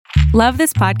Love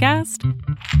this podcast?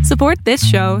 Support this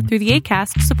show through the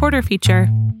Acast supporter feature.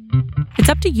 It's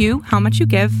up to you how much you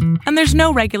give, and there's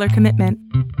no regular commitment.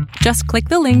 Just click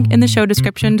the link in the show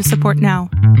description to support now.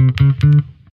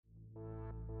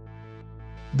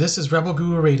 This is Rebel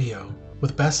Guru Radio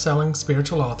with best-selling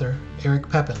spiritual author Eric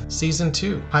Pepin, Season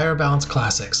 2, Higher Balance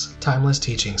Classics, Timeless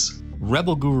Teachings.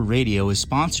 Rebel Guru Radio is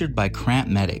sponsored by Cramp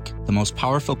Medic, the most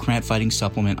powerful cramp fighting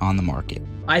supplement on the market.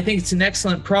 I think it's an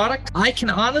excellent product. I can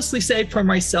honestly say for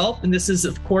myself, and this is,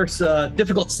 of course,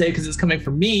 difficult to say because it's coming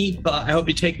from me, but I hope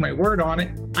you take my word on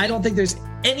it. I don't think there's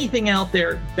anything out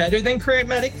there better than Cramp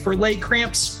Medic for leg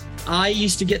cramps. I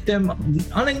used to get them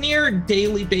on a near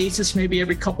daily basis, maybe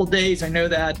every couple days. I know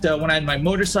that when I had my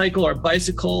motorcycle or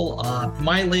bicycle,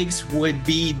 my legs would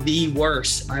be the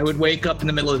worst. I would wake up in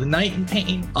the middle of the night in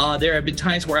pain. There have been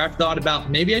times where I've thought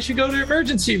about maybe I should go to the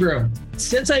emergency room.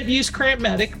 Since I've used Cramp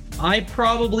Medic, I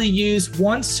probably use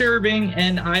one serving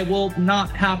and I will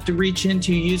not have to reach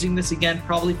into using this again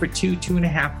probably for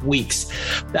 2.5 weeks.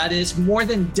 That is more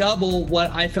than double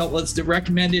what I felt was the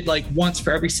recommended, like once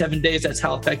for every 7 days. That's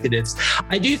how effective it is.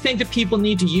 I do think that people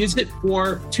need to use it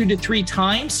for 2 to 3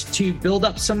 times to build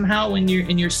up somehow in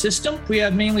your system. We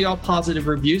have mainly all positive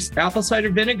reviews. Apple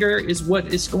cider vinegar is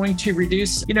what is going to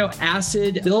reduce,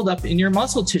 acid buildup in your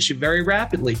muscle tissue very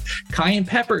rapidly. Cayenne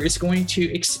pepper is going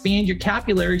to expand your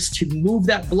capillaries to move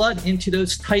that blood into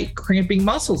those tight cramping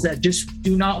muscles that just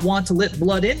do not want to let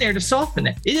blood in there to soften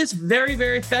it. It is very,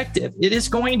 very effective. It is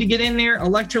going to get in there,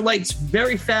 electrolytes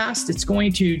very fast. It's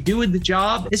going to do the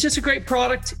job. It's just a great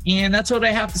product, and that's what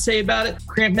I have to say about it.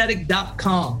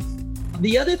 CrampMedic.com.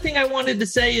 The other thing I wanted to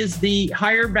say is the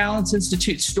Higher Balance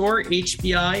Institute store,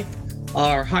 HBI,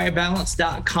 or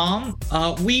higherbalance.com.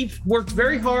 We've worked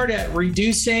very hard at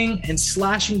reducing and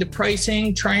slashing the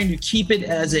pricing, trying to keep it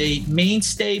as a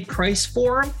mainstay price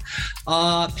for them.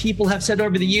 People have said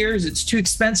over the years it's too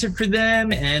expensive for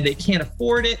them and they can't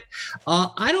afford it.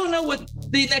 I don't know what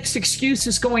the next excuse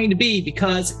is going to be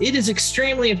because it is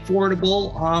extremely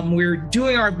affordable. We're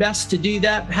doing our best to do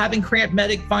that. Having Cramp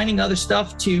Medic, finding other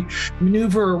stuff to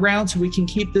maneuver around so we can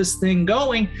keep this thing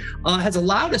going has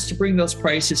allowed us to bring those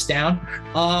prices down.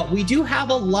 We do have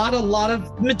a lot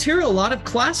of material, a lot of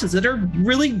classes that are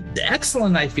really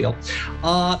excellent, I feel.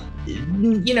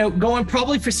 Going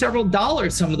probably for several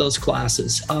dollars, some of those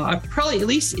classes. Probably at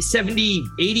least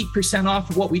 70-80% off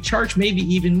of what we charge, maybe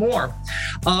even more.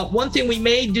 One thing we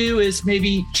may do is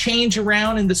maybe change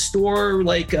around in the store,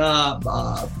 like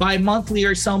bi-monthly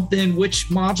or something, which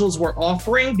modules we're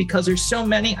offering, because there's so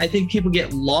many. I think people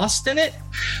get lost in it.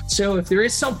 So if there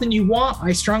is something you want,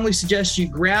 I strongly suggest you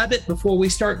grab it before we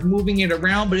start moving it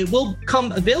around, but it will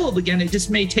come available again. It just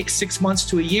may take 6 months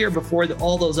to a year before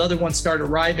all those other ones start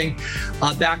arriving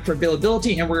back for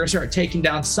availability, and we're going to start taking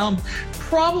down some,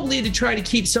 probably to try to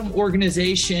keep some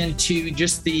organization to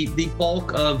just the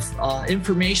bulk of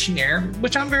information there,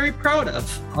 which I'm very proud of.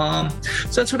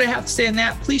 So that's what I have to say on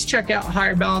that. Please check out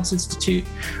Higher Balance Institute,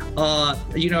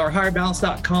 or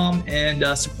higherbalance.com,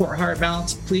 and support Higher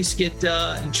Balance. Please get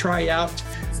and try out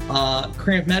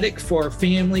Cramp Medic for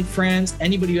family, friends,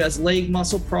 anybody who has leg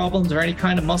muscle problems or any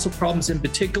kind of muscle problems in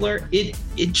particular. It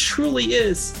truly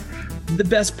is the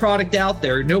best product out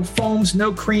there. No foams,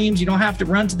 no creams. You don't have to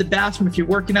run to the bathroom if you're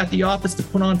working at the office to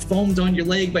put on foams on your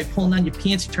leg by pulling on your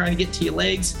pants and trying to get to your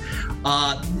legs.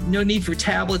 No need for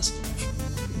tablets.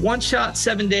 One shot,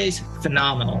 7 days,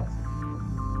 phenomenal.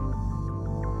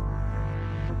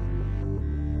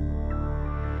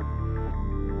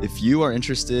 If you are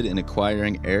interested in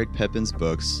acquiring Eric Pepin's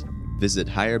books, visit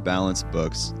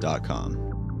higherbalancebooks.com.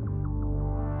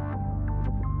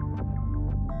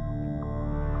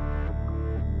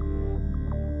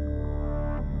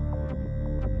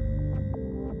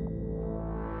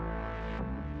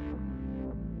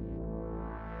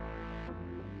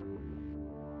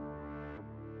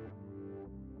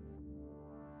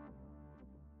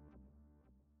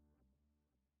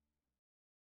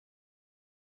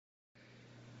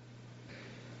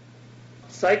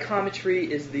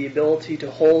 Psychometry is the ability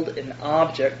to hold an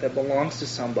object that belongs to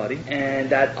somebody, and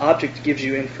that object gives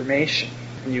you information.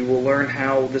 And you will learn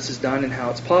how this is done and how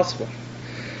it's possible.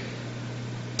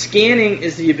 Scanning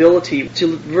is the ability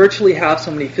to virtually have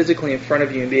somebody physically in front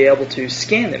of you and be able to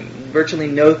scan them, virtually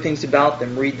know things about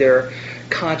them, read their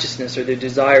consciousness or their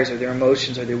desires or their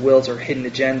emotions or their wills or hidden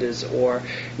agendas, or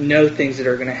know things that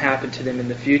are going to happen to them in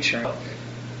the future.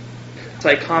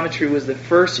 Psychometry was the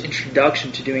first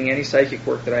introduction to doing any psychic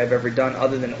work that I have ever done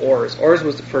other than Aures. Aures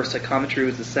was the first, psychometry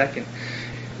was the second.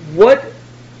 What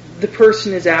the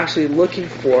person is actually looking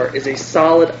for is a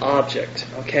solid object,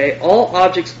 okay? All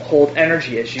objects hold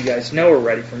energy, as you guys know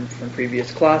already from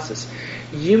previous classes.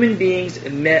 human beings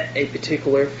emit a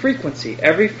particular frequency.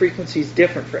 Every frequency is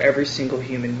different for every single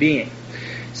human being.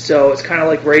 So it's kind of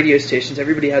like radio stations.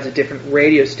 Everybody has a different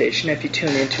radio station. If you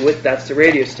tune into it, that's the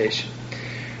radio station.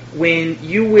 When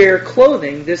you wear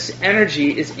clothing, this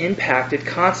energy is impacted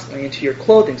constantly into your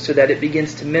clothing so that it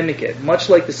begins to mimic it. Much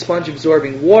like the sponge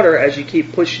absorbing water, as you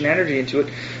keep pushing energy into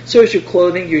it, so is your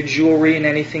clothing, your jewelry, and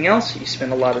anything else that you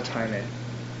spend a lot of time in.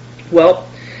 Well,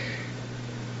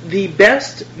 the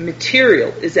best material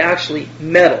is actually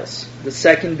metals. The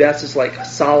second best is like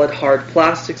solid, hard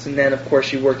plastics, and then, of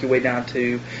course, you work your way down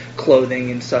to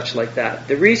clothing and such like that.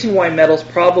 The reason why metal's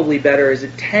probably better is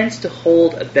it tends to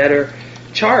hold a better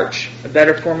charge, a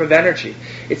better form of energy.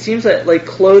 It seems that like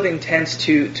clothing tends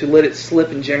to let it slip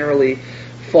and generally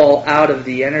fall out of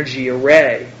the energy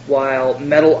array, while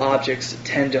metal objects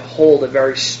tend to hold a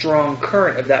very strong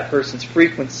current of that person's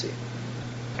frequency.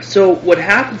 So what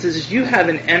happens is you have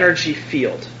an energy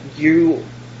field. You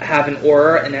have an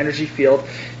aura, an energy field.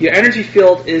 Your energy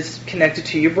field is connected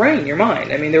to your brain, your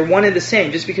mind. I mean, they're one and the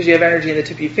same. Just because you have energy in the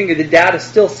tip of your finger, the data is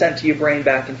still sent to your brain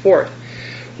back and forth.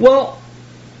 Well,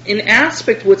 in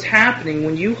aspect, what's happening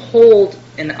when you hold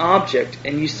an object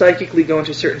and you psychically go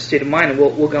into a certain state of mind, and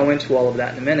we'll go into all of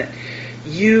that in a minute,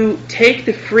 you take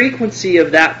the frequency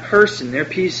of that person, their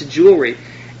piece of jewelry,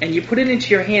 and you put it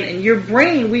into your hand, and your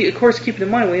brain, we of course keep it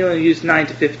in mind, we only use 9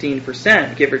 to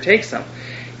 15%, give or take some,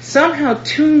 somehow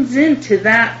tunes into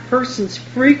that person's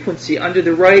frequency under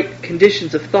the right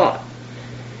conditions of thought.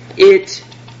 It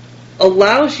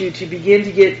allows you to begin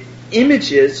to get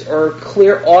images or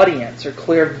clairaudience or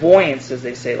clairvoyance, as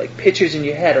they say, like pictures in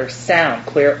your head, or sound,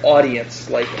 clairaudience,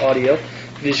 like audio,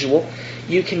 visual.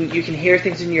 You can hear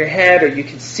things in your head, or you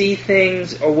can see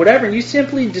things, or whatever, and you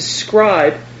simply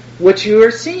describe what you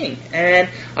are seeing. And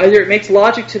either it makes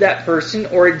logic to that person,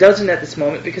 or it doesn't at this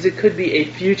moment, because it could be a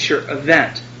future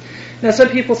event. Now, some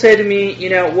people say to me,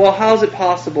 well, how is it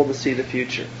possible to see the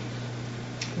future?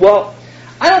 Well,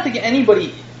 I don't think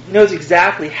anybody knows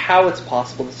exactly how it's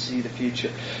possible to see the future.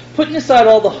 Putting aside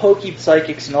all the hokey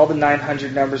psychics and all the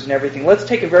 900 numbers and everything, let's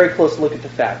take a very close look at the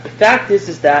fact. The fact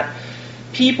is that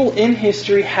people in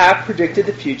history have predicted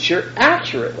the future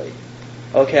accurately.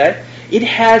 Okay? It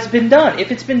has been done.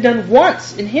 If it's been done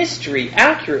once in history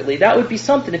accurately, that would be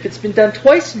something. If it's been done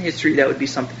twice in history, that would be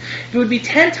something. If it would be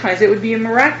 10 times, that would be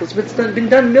miraculous. But it's been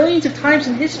done millions of times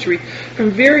in history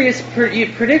from various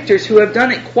predictors who have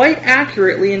done it quite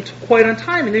accurately and quite on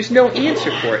time, and there's no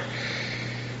answer for it.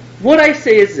 What I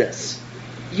say is this.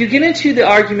 You get into the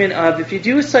argument of, if you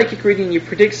do a psychic reading and you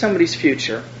predict somebody's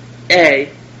future, A,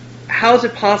 how is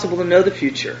it possible to know the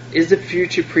future? Is the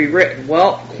future pre-written?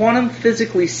 Well, quantum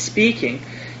physically speaking,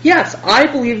 yes, I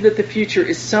believe that the future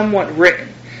is somewhat written.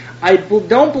 I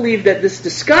don't believe that this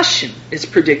discussion is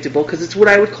predictable, because it's what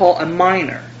I would call a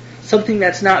minor, something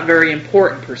that's not very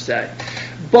important per se.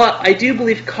 But I do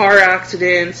believe car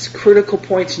accidents, critical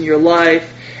points in your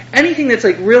life, anything that's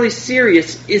like really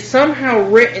serious is somehow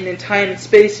written in time and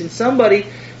space, and somebody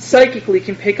psychically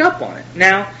can pick up on it.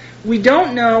 Now, we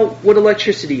don't know what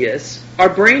electricity is. Our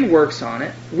brain works on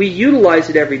it. We utilize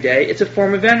it every day. It's a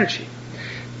form of energy.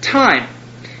 Time.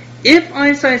 If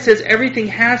Einstein says everything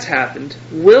has happened,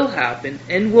 will happen,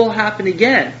 and will happen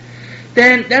again,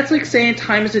 then that's like saying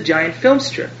time is a giant film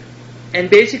strip. And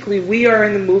basically we are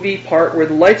in the movie part where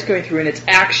the light's going through and it's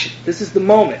action. This is the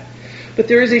moment. But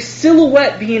there is a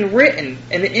silhouette being written,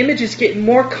 and the image is getting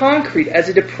more concrete as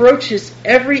it approaches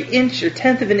every inch or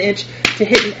tenth of an inch to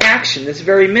hit an action this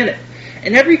very minute.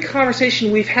 And every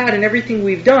conversation we've had and everything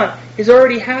we've done is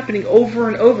already happening over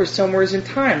and over somewhere in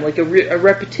time, like a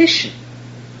repetition.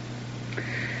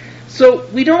 So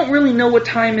we don't really know what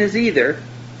time is either,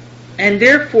 and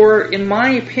therefore, in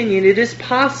my opinion, it is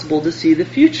possible to see the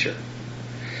future.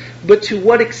 But to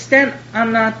what extent,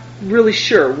 I'm not really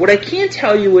sure. What I can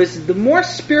tell you is the more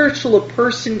spiritual a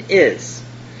person is,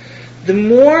 the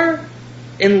more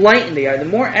enlightened they are, the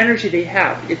more energy they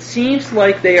have. It seems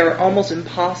like they are almost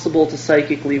impossible to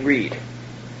psychically read.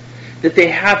 That they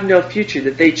have no future,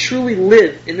 that they truly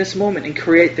live in this moment and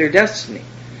create their destiny.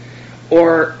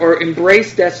 Or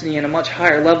embrace destiny in a much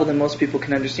higher level than most people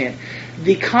can understand.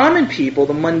 The common people,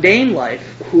 the mundane life,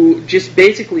 who just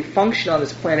basically function on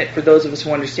this planet, for those of us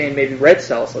who understand maybe red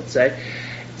cells, let's say,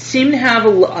 seem to have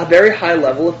a very high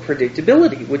level of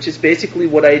predictability, which is basically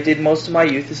what I did most of my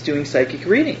youth, is doing psychic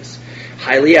readings.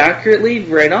 Highly accurately,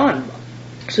 right on.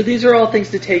 So these are all things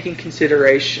to take in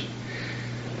consideration.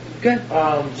 Good.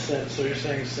 So you're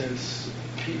saying since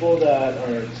people that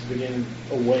are to begin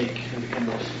awake and become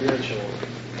more spiritual,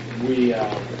 we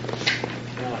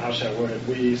how should I word it?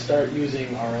 We start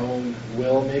using our own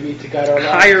will maybe to guide our lives.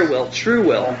 Higher will, true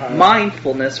will,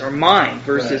 mindfulness or mind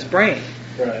versus brain.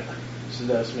 Right. So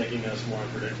that's making us more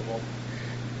unpredictable.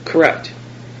 Correct.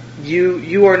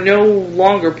 You are no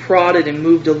longer prodded and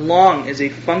moved along as a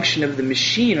function of the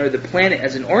machine or the planet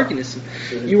as an organism.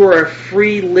 You are a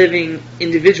free living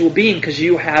individual being because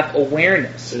you have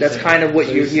awareness. So that's kind of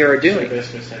what you here are doing. So you're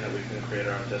basically saying that we can create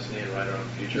our own destiny and write our own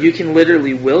future? You can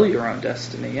literally will your own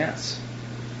destiny, yes.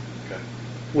 Okay.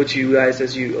 Which you guys,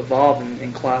 as you evolve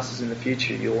in classes in the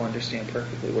future, you'll understand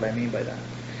perfectly what I mean by that.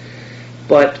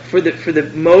 But for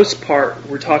the most part,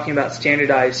 we're talking about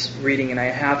standardized reading, and I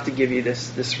have to give you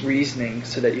this reasoning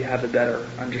so that you have a better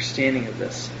understanding of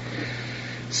this.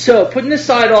 So, putting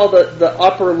aside all the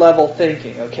upper level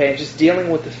thinking, okay, and just dealing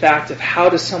with the fact of how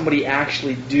does somebody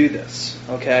actually do this,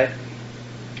 okay?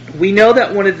 We know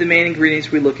that one of the main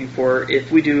ingredients we're looking for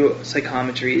if we do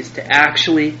psychometry is to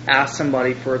actually ask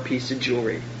somebody for a piece of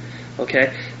jewelry.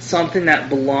 Okay? Something that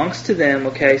belongs to them,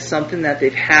 okay? Something that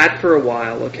they've had for a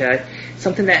while, okay?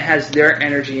 Something that has their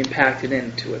energy impacted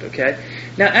into it, okay?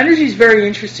 Now, energy is very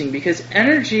interesting because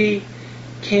energy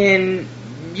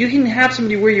you can have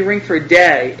somebody wear your ring for a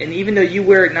day, and even though you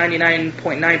wear it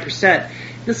 99.9%,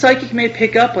 the psychic may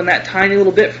pick up on that tiny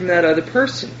little bit from that other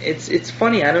person. It's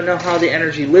funny. I don't know how the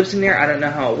energy lives in there. I don't know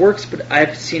how it works, but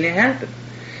I've seen it happen.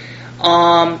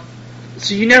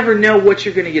 So you never know what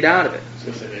you're going to get out of it. I was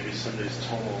going to say maybe somebody's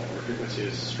tonal or frequency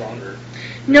is stronger.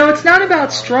 No, it's not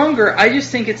about stronger. I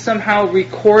just think it's somehow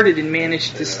recorded and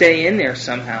managed to stay in there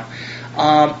somehow.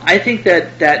 I think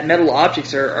that metal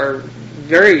objects are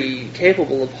very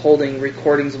capable of holding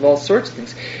recordings of all sorts of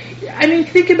things. I mean,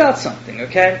 think about something,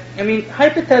 okay? I mean,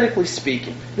 hypothetically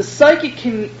speaking, the psychic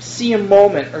can see a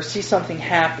moment or see something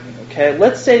happening, okay?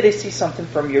 Let's say they see something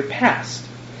from your past.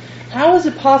 How is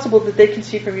it possible that they can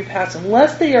see from your past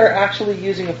unless they are actually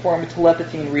using a form of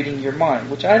telepathy and reading your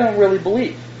mind, which I don't really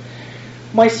believe?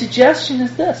 My suggestion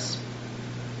is this.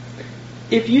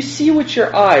 If you see with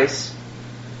your eyes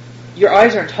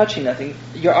aren't touching nothing.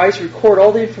 Your eyes record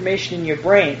all the information in your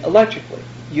brain electrically.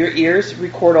 Your ears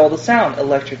record all the sound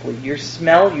electrically. Your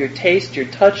smell, your taste, your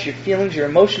touch, your feelings, your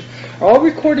emotions are all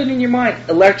recorded in your mind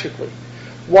electrically.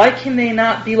 Why can they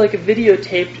not be like a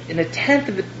videotape in a tenth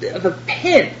of a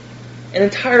pin? An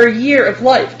entire year of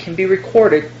life can be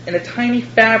recorded in a tiny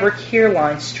fabric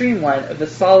hairline, streamline of a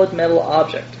solid metal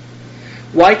object.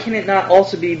 Why can it not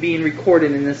also be being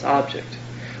recorded in this object?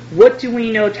 What do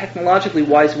we know technologically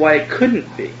wise why it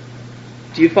couldn't be?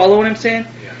 Do you follow what I'm saying?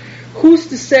 Yeah. Who's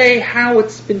to say how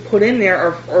it's been put in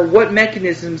there or what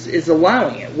mechanisms is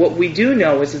allowing it? What we do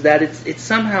know is that it's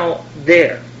somehow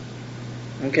there.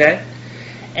 Okay?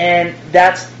 And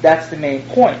that's the main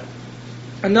point.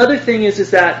 Another thing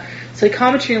is that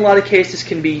psychometry in a lot of cases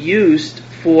can be used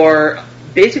for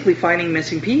basically finding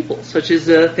missing people, such as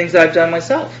things that I've done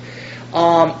myself.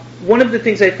 One of the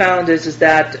things I found is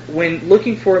that when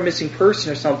looking for a missing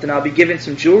person or something, I'll be given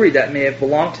some jewelry that may have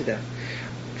belonged to them.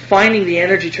 Finding the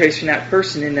energy trace from that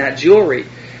person in that jewelry,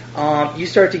 you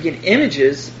start to get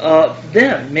images of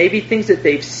them. Maybe things that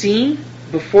they've seen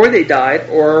before they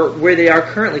died or where they are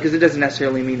currently, because it doesn't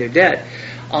necessarily mean they're dead.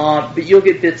 But you'll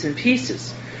get bits and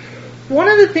pieces. One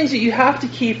of the things that you have to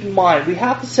keep in mind, we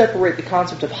have to separate the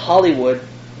concept of Hollywood,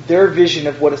 their vision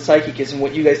of what a psychic is and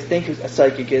what you guys think a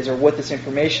psychic is or what this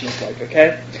information is like,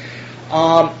 okay?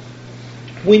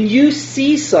 When you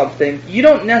see something, you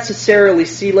don't necessarily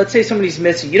see, let's say somebody's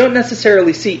missing, you don't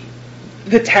necessarily see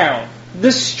the town,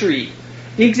 the street,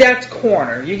 the exact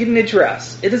corner, you get an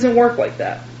address. It doesn't work like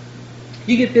that.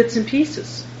 You get bits and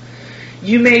pieces.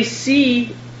 You may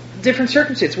see different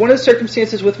circumstances. One of the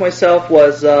circumstances with myself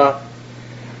was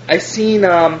I seen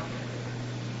a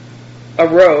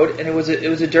road, and it was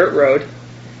a dirt road,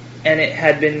 and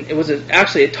it was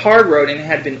actually a tarred road, and it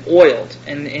had been oiled.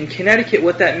 And in Connecticut,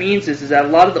 what that means is that a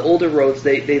lot of the older roads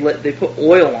they put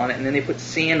oil on it, and then they put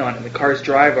sand on it, and the cars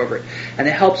drive over it, and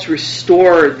it helps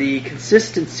restore the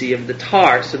consistency of the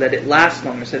tar so that it lasts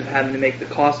longer instead of having to make the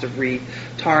cost of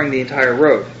re-tarring the entire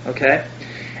road. Okay,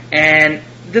 and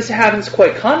this happens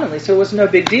quite commonly, so it was no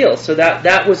big deal. So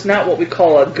that was not what we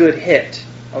call a good hit.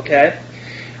 Okay.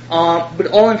 But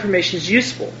all information is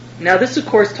useful. Now, this, of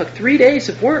course, took 3 days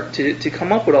of work to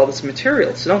come up with all this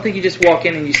material. So don't think you just walk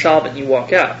in and you solve it and you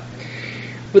walk out.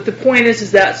 But the point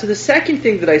is that, so the second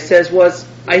thing that I said was,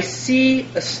 I see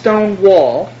a stone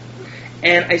wall,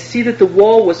 and I see that the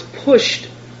wall was pushed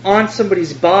on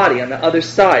somebody's body on the other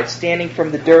side, standing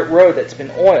from the dirt road that's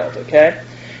been oiled, okay?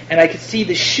 And I could see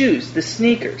the shoes, the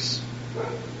sneakers.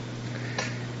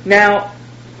 Now,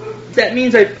 that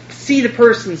means I see the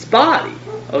person's body,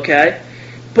 okay?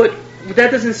 But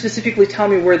that doesn't specifically tell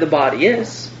me where the body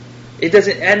is. It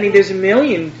doesn't. I mean, there's a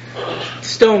million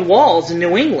stone walls in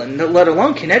New England, let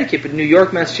alone Connecticut, but New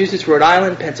York, Massachusetts, Rhode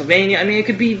Island, Pennsylvania. I mean, it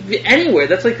could be anywhere.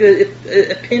 That's like a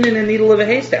pin in a needle of a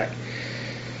haystack.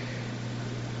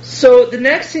 So the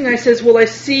next thing I says, well, I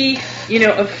see,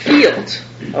 a field,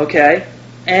 okay,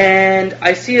 and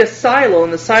I see a silo,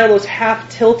 and the silo's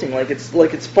half tilting, like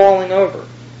it's falling over.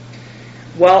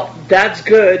 Well, that's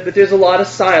good, but there's a lot of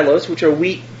silos, which are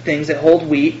wheat things that hold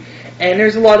wheat, and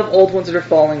there's a lot of old ones that are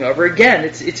falling over. Again,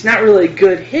 it's not really a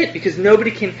good hit because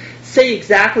nobody can say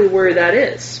exactly where that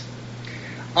is.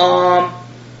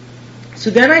 So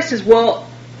then I says, well,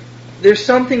 there's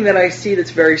something that I see that's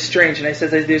very strange, and I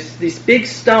says there's these big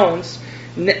stones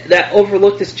that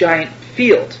overlook this giant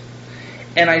field,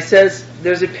 and I says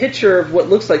there's a picture of what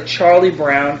looks like Charlie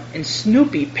Brown and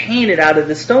Snoopy painted out of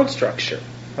the stone structure.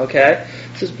 Okay,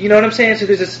 so you know what I'm saying? So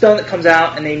there's a stone that comes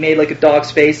out, and they made like a dog's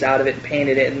face out of it and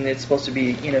painted it, and it's supposed to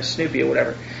be Snoopy or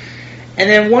whatever. And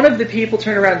then one of the people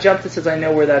turned around, jumped, and says, "I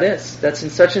know where that is. That's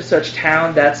in such and such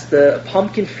town. That's the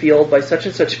pumpkin field by such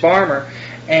and such farmer."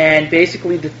 And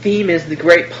basically the theme is the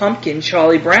great pumpkin,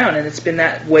 Charlie Brown, and it's been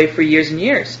that way for years and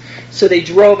years. So they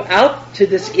drove out to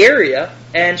this area,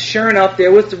 and sure enough,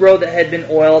 there was the road that had been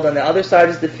oiled. On the other side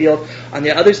is the field. On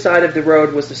the other side of the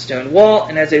road was the stone wall,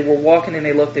 and as they were walking and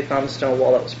they looked, they found the stone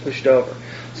wall that was pushed over.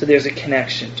 So there's a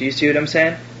connection. Do you see what I'm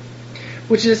saying?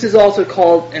 Which this is also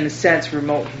called, in a sense,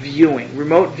 remote viewing.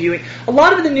 Remote viewing. A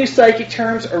lot of the new psychic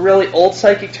terms are really old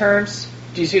psychic terms.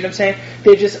 Do you see what I'm saying?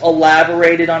 They just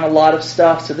elaborated on a lot of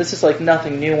stuff, so this is like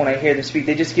nothing new when I hear them speak.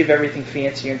 They just give everything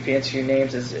fancier and fancier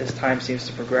names as time seems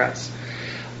to progress.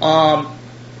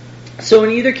 So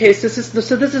in either case, this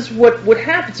is what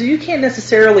happens. So you can't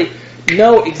necessarily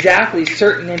know exactly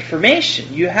certain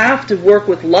information. You have to work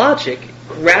with logic,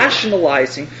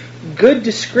 rationalizing, good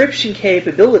description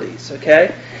capabilities.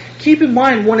 Okay. Keep in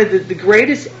mind, one of the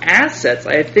greatest assets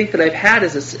I think that I've had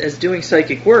as doing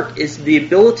psychic work is the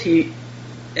ability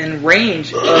and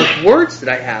range of words that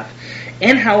I have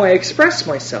and how I express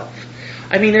myself.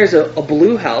 I mean, there's a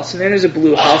blue house, and then there's a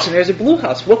blue house, and there's a blue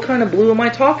house. What kind of blue am I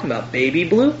talking about? Baby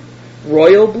blue?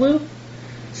 Royal blue?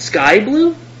 Sky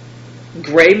blue?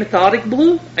 Gray methodic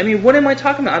blue? I mean, what am I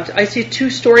talking about? I see a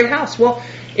 2-story house. Well,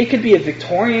 it could be a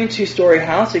Victorian 2-story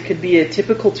house. It could be a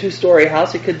typical 2-story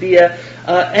house. It could be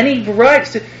any variety.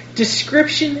 So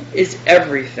description is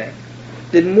everything.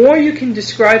 The more you can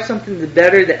describe something, the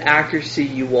better the accuracy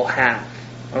you will have.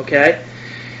 Okay?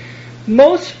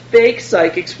 Most fake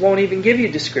psychics won't even give you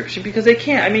a description because they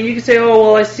can't. I mean, you can say, oh,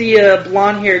 well, I see a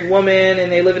blonde-haired woman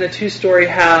and they live in a 2-story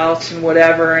house and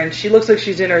whatever, and she looks like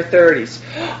she's in her 30s.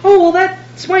 Oh, well,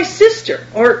 that's my sister.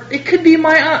 Or it could be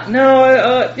my aunt.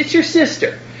 No, it's your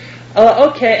sister.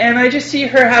 Okay, and I just see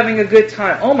her having a good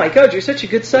time. Oh, my God, you're such a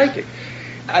good psychic.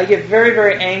 I get very,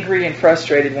 very angry and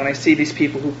frustrated when I see these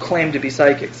people who claim to be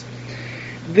psychics.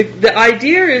 The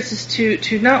idea is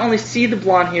to not only see the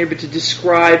blonde hair, but to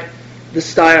describe the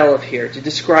style of hair, to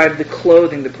describe the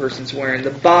clothing the person's wearing, the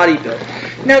body build.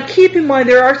 Now, keep in mind,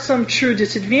 there are some true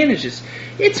disadvantages.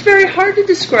 It's very hard to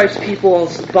describe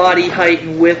people's body height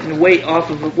and width and weight off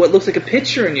of what looks like a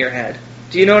picture in your head.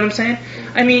 Do you know what I'm saying?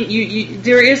 I mean,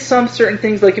 there is some certain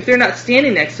things, like if they're not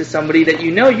standing next to somebody that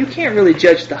you know, you can't really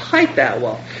judge the height that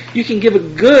well. You can give a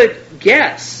good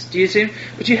guess, do you see?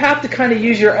 But you have to kind of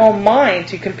use your own mind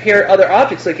to compare other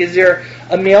objects. Like, is there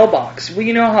a mailbox? Well,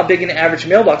 you know how big an average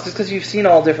mailbox is because you've seen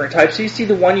all different types. So you see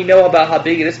the one, you know about how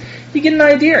big it is. You get an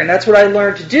idea, and that's what I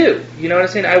learned to do. You know what I'm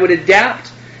saying? I would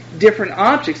adapt different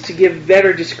objects to give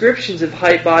better descriptions of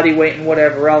height, body, weight, and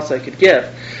whatever else I could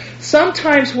give.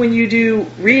 Sometimes when you do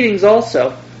readings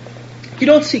also, you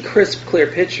don't see crisp, clear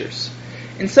pictures.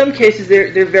 In some cases,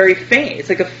 they're very faint. It's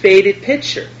like a faded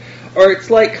picture. Or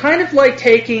it's like kind of like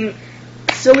taking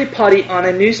silly putty on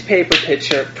a newspaper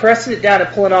picture, pressing it down and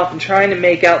pulling off and trying to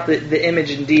make out the image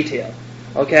in detail.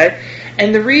 Okay?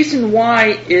 And the reason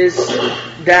why is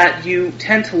that you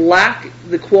tend to lack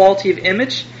the quality of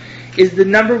image is the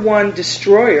number one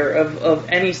destroyer of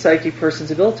any psychic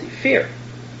person's ability, fear.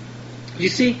 You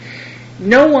see,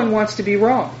 no one wants to be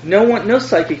wrong. No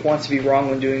psychic wants to be wrong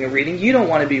when doing a reading. You don't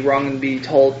want to be wrong and be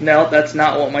told, no, that's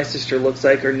not what my sister looks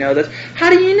like, or no, that's... How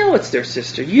do you know it's their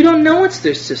sister? You don't know it's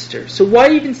their sister. So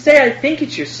why even say, I think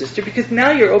it's your sister? Because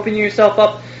now you're opening yourself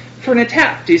up for an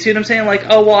attack. Do you see what I'm saying? Like,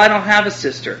 oh, well, I don't have a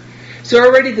sister. So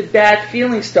already the bad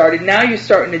feeling started. Now you're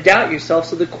starting to doubt yourself.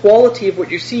 So the quality of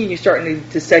what you're seeing, you're starting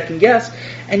to second guess,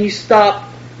 and you stop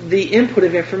the input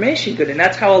of information good. And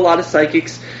that's how a lot of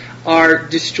psychics are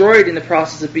destroyed in the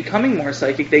process of becoming more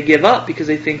psychic. They give up because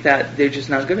they think that they're just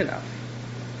not good enough.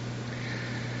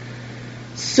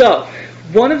 So,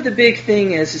 one of the big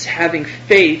things is having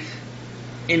faith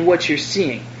in what you're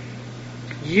seeing.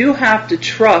 You have to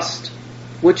trust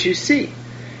what you see.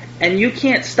 And you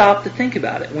can't stop to think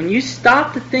about it. When you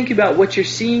stop to think about what you're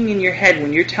seeing in your head,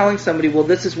 when you're telling somebody, well,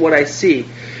 this is what I see,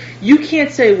 you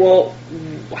can't say, well,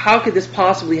 how could this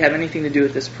possibly have anything to do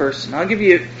with this person? I'll give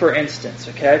you, for instance,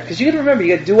 okay? Because you got to remember,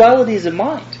 you got dualities of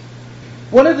mind.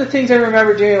 One of the things I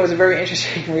remember doing was a very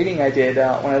interesting reading I did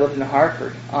when I lived in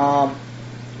Hartford,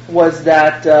 was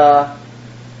that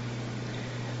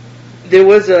there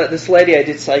was this lady I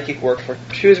did psychic work for.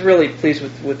 She was really pleased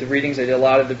with the readings I did. A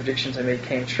lot of the predictions I made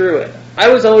came true. And I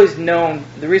was always known,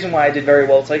 the reason why I did very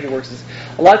well with psychic works is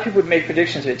a lot of people would make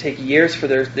predictions. It would take years for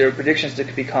their predictions to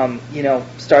become,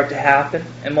 start to happen.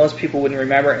 And most people wouldn't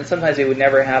remember it. And sometimes they would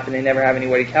never happen. They never have any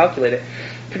way to calculate it.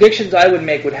 Predictions I would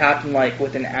make would happen like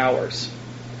within hours.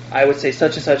 I would say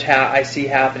such and such I see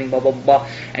happening, blah, blah, blah.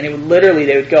 And it would literally,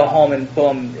 they would go home and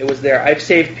boom, it was there. I've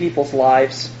saved people's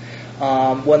lives.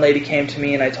 One lady came to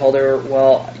me and I told her,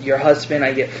 well, your husband,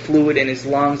 I get fluid in his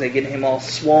lungs, I get him all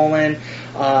swollen,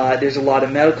 there's a lot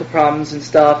of medical problems and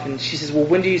stuff, and she says, well,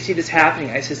 when do you see this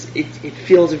happening? I says, it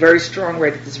feels very strong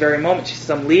right at this very moment. She says,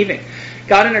 I'm leaving.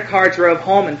 Got in her car, drove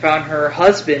home, and found her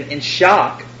husband in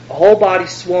shock, whole body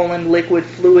swollen, liquid,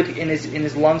 fluid in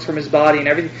his lungs from his body and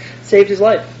everything. Saved his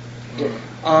life.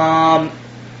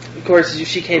 Of course,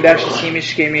 she came back, she see me,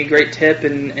 she gave me a great tip,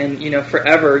 and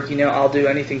forever, I'll do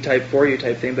anything type for you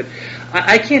type thing. But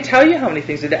I can't tell you how many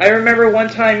things I did. I remember one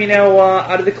time,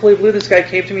 out of the clear blue, this guy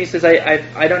came to me, he says,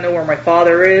 I don't know where my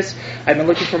father is. I've been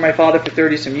looking for my father for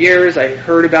 30-some years. I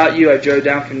heard about you. I drove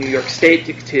down from New York State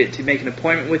to make an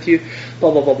appointment with you,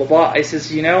 blah, blah, blah, blah, blah. I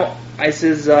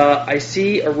says, I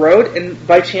see a road, and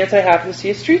by chance I happen to see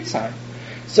a street sign.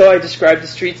 So I described the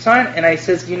street sign, and I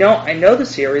says, I know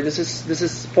this area. This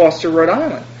is Foster, Rhode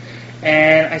Island.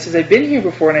 And I says, I've been here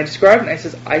before, and I described it, and I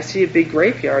says, I see a big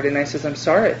graveyard. And I says, I'm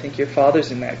sorry, I think your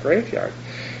father's in that graveyard.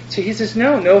 So he says,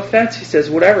 no offense. He says,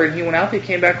 whatever. And he went out, he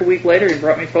came back a week later, and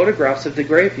brought me photographs of the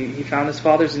grave. He found his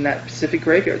father's in that specific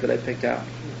graveyard that I picked out.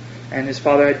 And his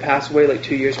father had passed away like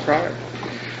 2 years prior.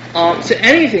 So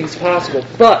anything's possible.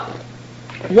 But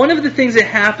one of the things that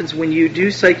happens when you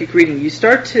do psychic reading, you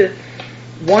start to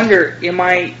wonder, am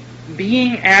I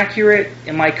being accurate?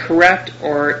 Am I correct?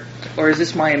 Or is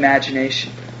this my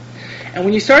imagination? And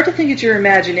when you start to think it's your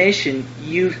imagination,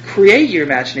 you create your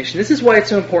imagination. This is why it's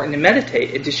so important to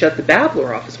meditate and to shut the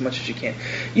babbler off as much as you can.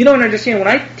 You don't understand. When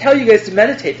I tell you guys to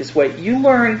meditate this way, you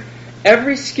learn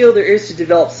every skill there is to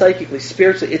develop psychically,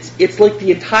 spiritually. It's like the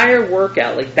entire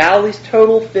workout, like Bally's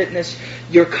Total Fitness.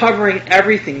 You're covering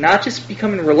everything, not just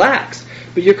becoming relaxed,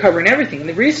 but you're covering everything. And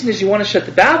the reason is you want to shut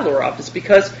the babbler off is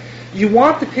because you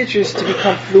want the pictures to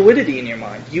become fluidity in your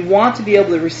mind. You want to be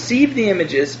able to receive the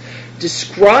images,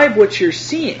 describe what you're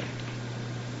seeing,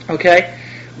 okay,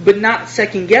 but not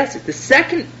second guess it.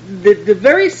 The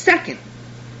very second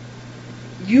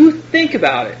you think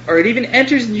about it, or it even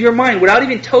enters into your mind without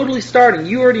even totally starting,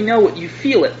 you already know what you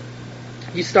feel it.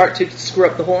 You start to screw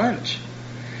up the whole image.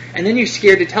 And then you're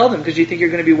scared to tell them because you think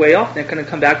you're going to be way off, and they're going to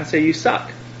come back and say you suck.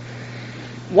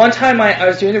 One time I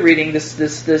was doing the reading,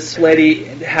 this lady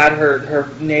had her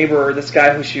neighbor, or this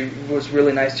guy who she was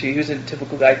really nice to, he was a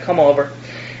typical guy, come over.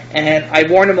 And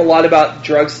I warned him a lot about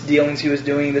drugs dealings he was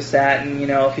doing, this, that, and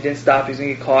if he didn't stop he was going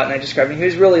to get caught. And I described him. He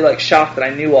was really shocked that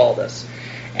I knew all this.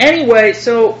 Anyway,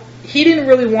 so he didn't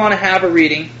really want to have a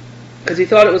reading because he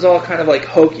thought it was all kind of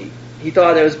hokey. He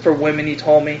thought it was for women, he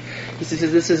told me. He says,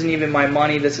 this isn't even my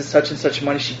money, this is such and such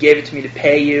money, she gave it to me to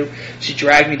pay you, she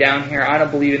dragged me down here, I don't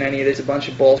believe in any of this, a bunch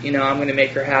of bull, I'm going to make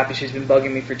her happy, she's been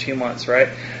bugging me for 2 months, right?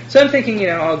 So I'm thinking,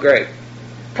 oh great,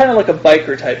 kind of like a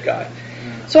biker type guy.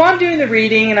 So I'm doing the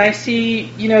reading, and I see,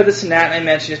 this and that, and I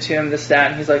mention it to him, this, that,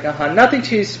 and he's like, nothing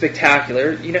too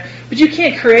spectacular, but you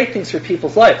can't create things for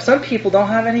people's life. Some people don't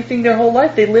have anything their whole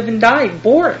life, they live and die,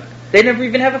 boring. They never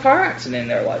even have a car accident in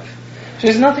their life.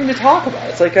 There's nothing to talk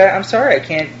about. It's like, I'm sorry, I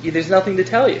can't, there's nothing to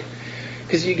tell you.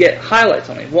 Because you get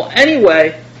highlights on it. Well,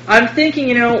 anyway, I'm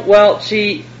thinking,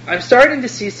 I'm starting to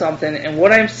see something, and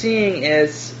what I'm seeing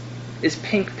is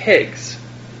pink pigs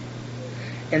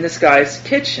in this guy's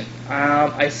kitchen.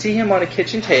 I see him on a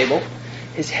kitchen table.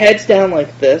 His head's down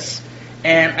like this,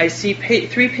 and I see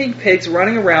 3 pink pigs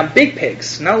running around, big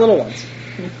pigs, not little ones.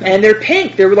 And they're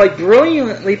pink. They're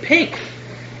brilliantly pink.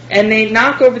 And they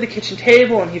knock over the kitchen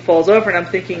table, and he falls over, and I'm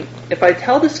thinking, if I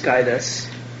tell this guy this,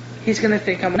 he's going to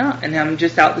think I'm not, and I'm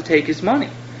just out to take his money.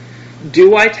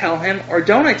 Do I tell him, or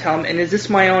don't I tell him, and is this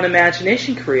my own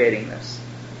imagination creating this?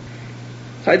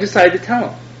 So I decided to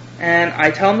tell him. And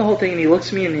I tell him the whole thing, and he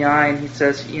looks me in the eye, and he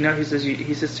says,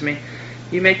 he says to me,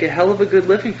 you make a hell of a good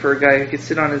living for a guy who could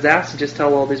sit on his ass and just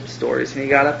tell all these stories. And he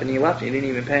got up and he left, and he didn't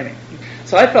even pay me.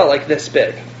 So I felt like this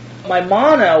big. My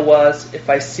motto was, if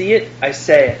I see it, I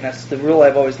say it. And that's the rule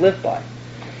I've always lived by.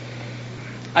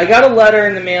 I got a letter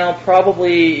in the mail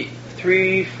probably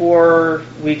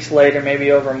 3-4 weeks later,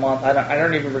 maybe over a month. I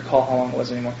don't even recall how long it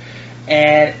was anymore.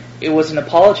 And it was an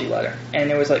apology letter. And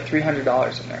there was like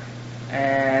 $300 in there.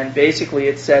 And basically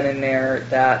it said in there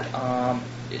that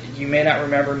you may not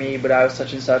remember me, but I was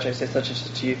such and such. I said such and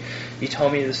such to you. You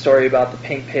told me the story about the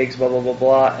pink pigs, blah, blah, blah,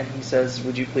 blah. And he says,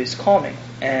 would you please call me?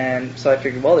 And so I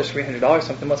figured, well, there's $300.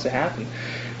 Something must have happened.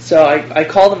 So I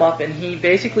called him up, and he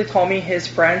basically told me his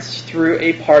friends threw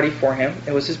a party for him.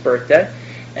 It was his birthday.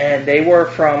 And they were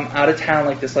from out of town,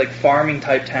 like this like farming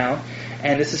type town.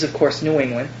 And this is, of course, New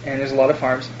England, and there's a lot of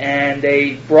farms. And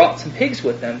they brought some pigs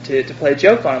with them to play a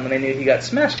joke on him when they knew he got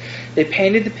smashed. They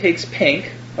painted the pigs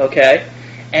pink, okay?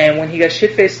 And when he got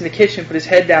shit-faced in the kitchen, put his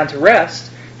head down to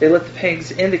rest, they let the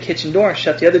pigs in the kitchen door and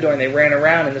shut the other door, and they ran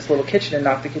around in this little kitchen and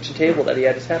knocked the kitchen table that he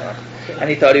had his head on. And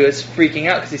he thought he was freaking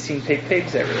out because he's seen pink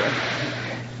pigs everywhere.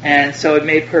 And so it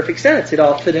made perfect sense. It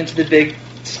all fit into the big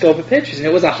scope of pictures. And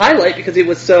it was a highlight because it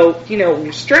was so,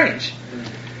 strange.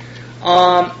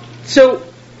 So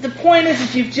the point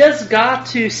is you've just got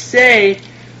to say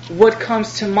what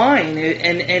comes to mind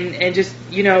and just,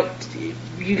 you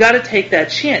got to take that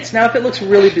chance. Now, if it looks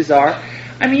really bizarre,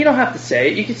 you don't have to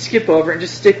say it. You can skip over it and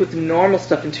just stick with the normal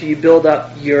stuff until you build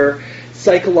up your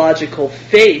psychological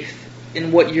faith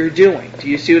in what you're doing. Do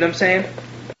you see what I'm saying?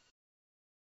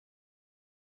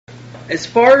 As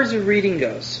far as a reading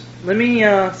goes, let me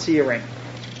see your ring.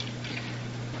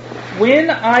 When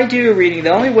I do a reading,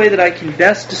 the only way that I can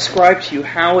best describe to you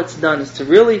how it's done is to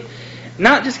really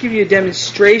not just give you a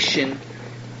demonstration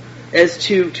as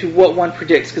to what one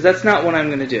predicts, because that's not what I'm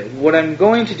going to do. What I'm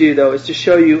going to do, though, is to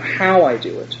show you how I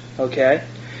do it, okay?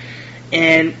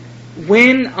 And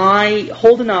when I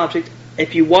hold an object,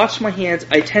 if you watch my hands,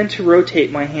 I tend to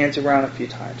rotate my hands around a few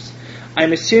times.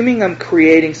 I'm assuming I'm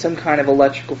creating some kind of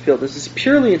electrical field. This is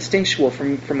purely instinctual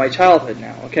from my childhood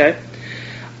now, okay?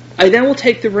 I then will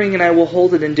take the ring and I will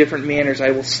hold it in different manners.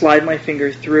 I will slide my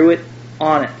finger through it,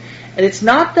 on it. And it's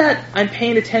not that I'm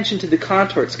paying attention to the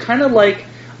contour. It's kind of like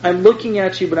I'm looking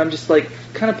at you, but I'm just like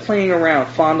kind of playing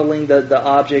around, fondling the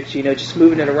object, just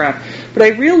moving it around. But I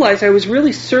realized I was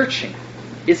really searching.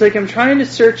 It's like I'm trying to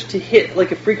search to hit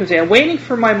like a frequency. I'm waiting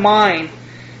for my mind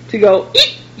to go,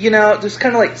 eek! Just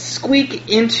kind of like squeak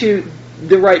into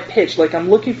the right pitch. Like I'm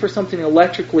looking for something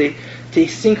electrically to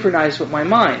synchronize with my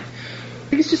mind. I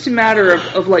think it's just a matter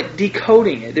of like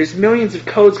decoding it. There's millions of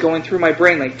codes going through my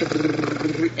brain, like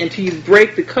until you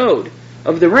break the code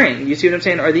of the ring. You see what I'm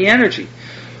saying? Or the energy.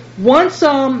 Once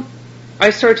I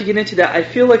start to get into that, I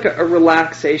feel like a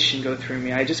relaxation go through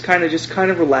me. I just kind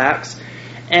of relax,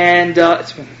 and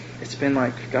it's been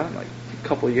like a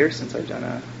couple of years since I've done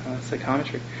a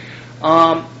psychometry.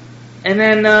 And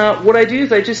then what I do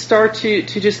is I just start to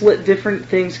just let different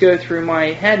things go through my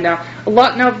head. Now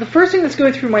the first thing that's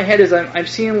going through my head is I'm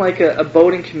seeing like a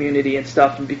boating community and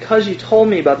stuff. And because you told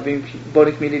me about the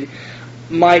boating community,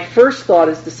 my first thought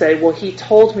is to say, well, he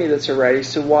told me this already,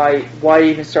 so why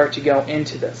even start to go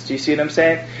into this? Do you see what I'm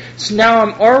saying? So now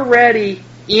I'm already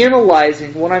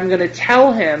analyzing what I'm going to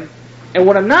tell him and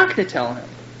what I'm not going to tell him.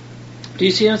 Do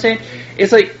you see what I'm saying?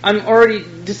 It's like I'm already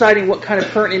deciding what kind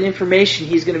of pertinent information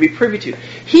he's going to be privy to.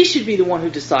 He should be the one who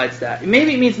decides that.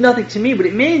 Maybe it means nothing to me, but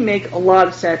it may make a lot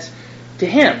of sense to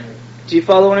him. Do you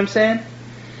follow what I'm saying?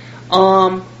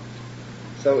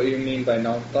 So what do you mean by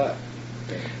no thought?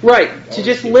 Right, to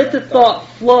just let the thought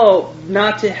flow,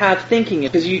 not to have thinking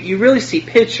it, because you really see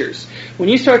pictures. When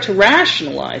you start to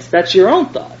rationalize, that's your own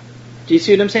thought. Do you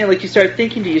see what I'm saying? Like you start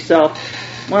thinking to yourself,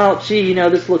 well, gee,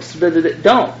 this looks...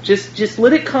 Don't. Just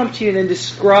let it come to you and then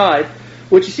describe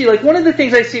what you see. Like one of the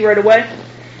things I see right away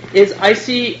is I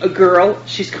see a girl.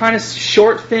 She's kind of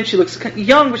short, thin. She looks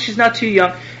young, but she's not too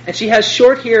young. And she has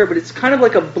short hair, but it's kind of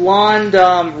like a blonde,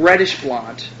 reddish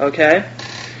blonde, okay?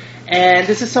 And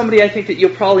this is somebody I think that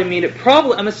you'll probably meet at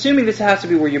I'm assuming this has to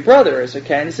be where your brother is,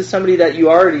 okay? And this is somebody that you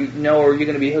already know or you're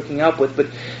going to be hooking up with. But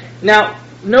now,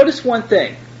 notice one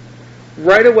thing.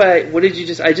 Right away,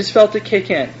 I just felt it kick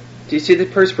in. Do you see the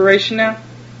perspiration now?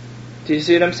 Do you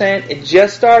see what I'm saying? It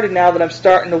just started now that I'm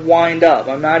starting to wind up.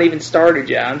 I'm not even started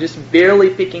yet. I'm just barely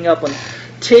picking up on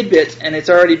tidbits, and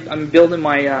I'm building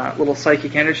my little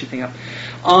psychic energy thing up.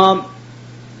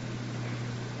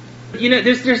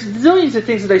 There's zillions of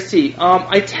things that I see.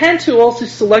 I tend to also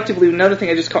selectively, another thing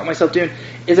I just caught myself doing,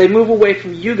 is I move away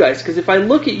from you guys. Because if I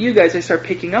look at you guys, I start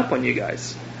picking up on you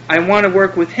guys. I want to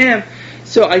work with him.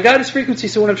 So I got his frequency.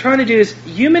 So what I'm trying to do is,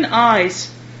 human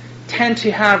eyes tend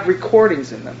to have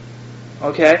recordings in them.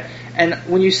 Okay? And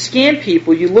when you scan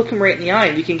people, you look them right in the eye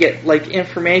and you can get like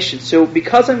information. So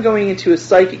because I'm going into a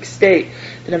psychic state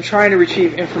that I'm trying to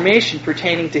retrieve information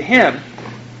pertaining to him,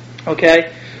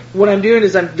 okay, what I'm doing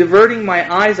is I'm diverting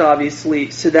my eyes,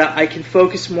 obviously, so that I can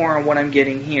focus more on what I'm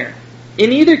getting here.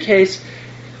 In either case,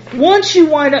 once you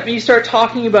wind up and you start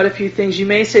talking about a few things, you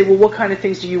may say, well, what kind of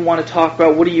things do you want to talk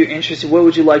about? What are you interested in? What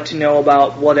would you like to know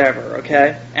about? Whatever,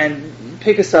 okay? And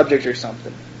pick a subject or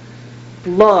something.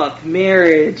 Love,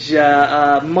 marriage,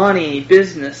 money,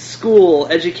 business, school,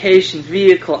 education,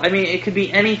 vehicle. I mean, it could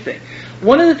be anything.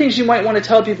 One of the things you might want to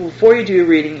tell people before you do a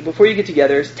reading, before you get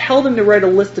together, is tell them to write a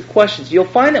list of questions. You'll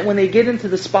find that when they get into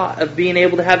the spot of being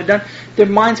able to have it done, their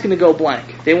mind's going to go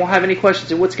blank. They won't have any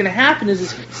questions. And what's going to happen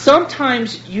is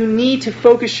sometimes you need to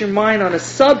focus your mind on a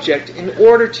subject in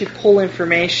order to pull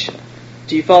information.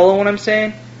 Do you follow what I'm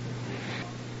saying?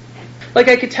 Like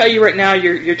I could tell you right now,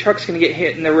 your truck's going to get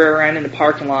hit in the rear end in the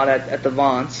parking lot at the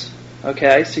Vons.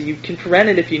 Okay, so you can prevent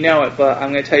it if you know it, but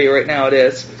I'm going to tell you right now it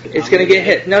is. It's going to get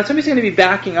hit. No, somebody's going to be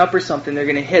backing up or something. They're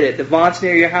going to hit it. The Vons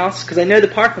near your house, because I know the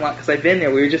parking lot because I've been there.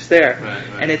 We were just there.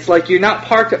 Right. And it's like you're not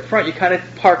parked up front. You kind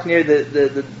of park near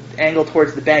the angle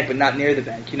towards the bank, but not near the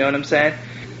bank. You know what I'm saying?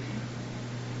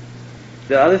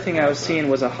 The other thing I was seeing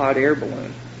was a hot air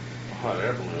balloon. Hot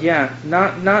air balloon? Yeah,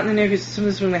 not in the near future. Some of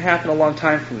this is going to happen a long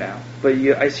time from now. But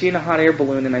I see in a hot air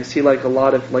balloon, and I see like a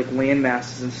lot of like land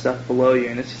masses and stuff below you,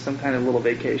 and it's just some kind of little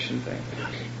vacation thing.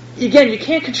 Again, you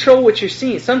can't control what you're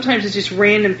seeing. Sometimes it's just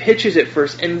random pictures at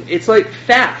first, and it's like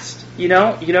fast. You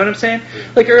know what I'm saying?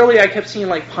 Like earlier, I kept seeing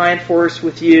like pine forest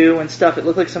with you and stuff. It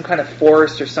looked like some kind of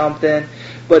forest or something,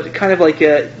 but kind of like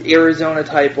a Arizona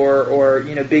type or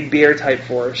Big Bear type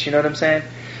forest. You know what I'm saying?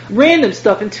 Random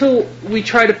stuff until we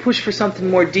try to push for something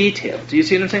more detailed. Do you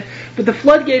see what I'm saying? But the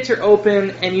floodgates are open,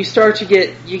 and you start to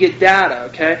get data.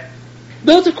 Okay,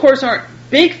 those of course aren't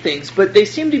big things, but they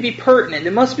seem to be pertinent.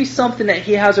 It must be something that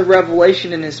he has a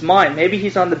revelation in his mind. Maybe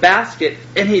he's on the basket,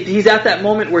 and he's at that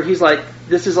moment where he's like,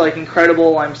 "This is like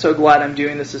incredible. I'm so glad I'm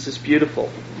doing this. This is beautiful."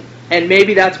 And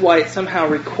maybe that's why it's somehow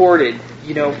recorded,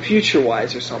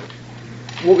 future-wise or something.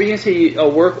 What were you going to say?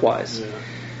 Work-wise. Yeah.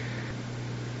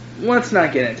 Let's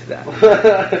not get into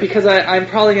that. Because I'm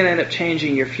probably going to end up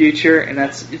changing your future. And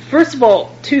that's, first of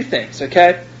all, two things,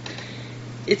 okay?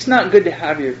 It's not good to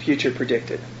have your future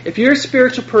predicted. If you're a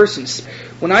spiritual person,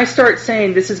 when I start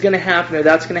saying this is going to happen or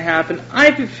that's going to happen, I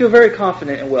feel very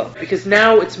confident it will. Because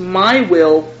now it's my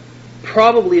will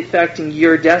probably affecting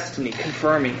your destiny,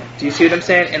 confirming it. Do you see what I'm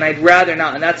saying? And I'd rather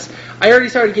not. And I already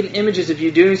started getting images of you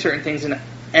doing certain things,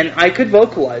 and I could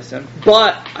vocalize them,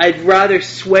 but I'd rather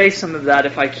sway some of that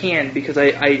if I can, because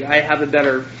I have a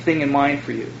better thing in mind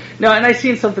for you. No, and I've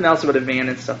seen something else about a van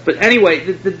and stuff. But anyway,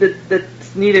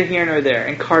 that's neither here nor there.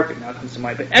 And carpet now comes to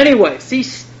mind. But anyway, see,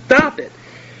 stop it.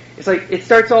 It's like it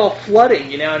starts all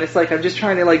flooding, and it's like I'm just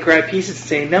trying to like grab pieces and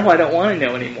say, no, I don't want to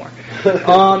know anymore.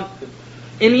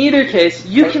 In either case,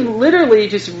 you can literally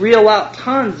just reel out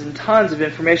tons and tons of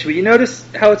information. But you notice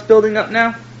how it's building up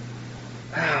now?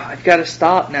 I've got to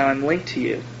stop now. I'm linked to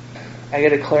you. I got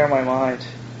to clear my mind.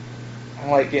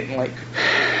 I'm like getting like...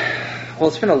 Well,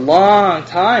 it's been a long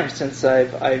time since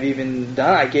I've even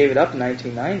done it. I gave it up in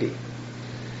 1990.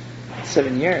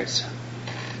 7 years.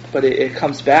 But it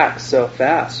comes back so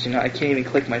fast. I can't even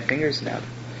click my fingers now.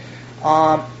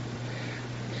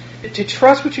 To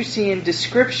trust what you're seeing,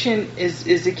 description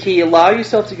is the key. Allow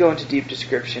yourself to go into deep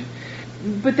description.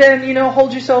 But then,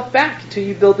 hold yourself back until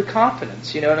you build the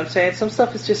confidence. You know what I'm saying? Some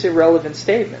stuff is just irrelevant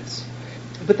statements.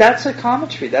 But that's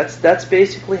psychometry. That's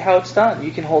basically how it's done.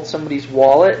 You can hold somebody's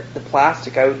wallet, the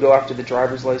plastic. I would go after the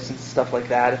driver's license, stuff like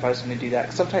that, if I was going to do that.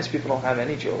 'Cause sometimes people don't have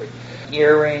any jewelry.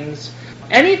 Earrings.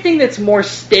 Anything that's more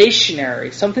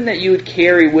stationary. Something that you would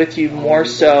carry with you more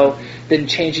so than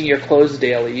changing your clothes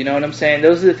daily. You know what I'm saying?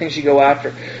 Those are the things you go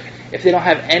after. If they don't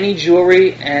have any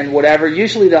jewelry and whatever,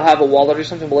 usually they'll have a wallet or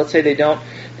something, but let's say they don't,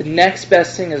 the next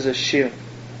best thing is a shoe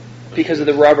because of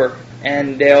the rubber,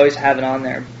 and they always have it on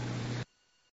there.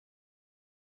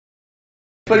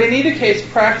 But in either case,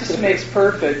 practice makes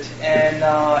perfect,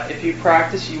 and if you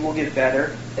practice, you will get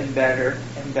better and better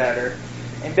and better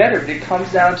and better. But it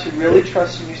comes down to really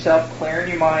trusting yourself, clearing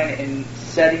your mind, and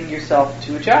setting yourself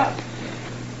to a job.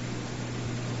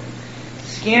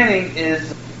 Scanning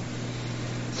is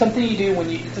something you do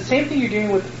it's the same thing you're doing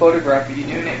with the photograph, but you're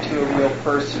doing it to a real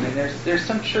person, and there's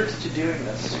some tricks to doing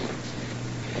this.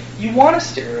 You want to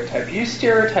stereotype. You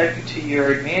stereotype it to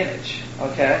your advantage,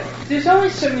 okay? There's only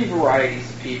so many varieties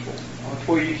of people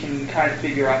before you can kind of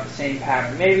figure out the same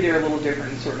pattern. Maybe they're a little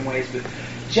different in certain ways, but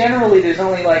generally there's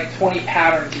only like 20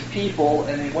 patterns of people,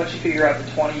 and then once you figure out the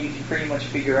 20, you can pretty much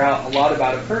figure out a lot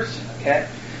about a person, okay?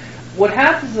 What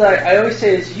happens is, I always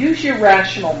say, is use your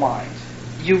rational mind.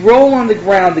 You roll on the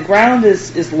ground. The ground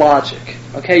is logic,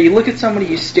 okay? You look at somebody,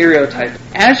 you stereotype.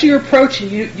 As you're approaching,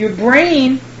 your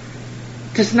brain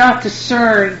does not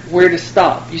discern where to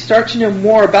stop. You start to know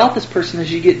more about this person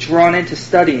as you get drawn into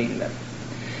studying them.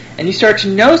 And you start to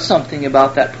know something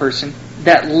about that person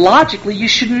that logically you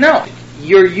should know.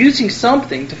 You're using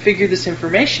something to figure this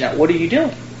information out. What are you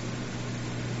doing?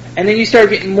 And then you start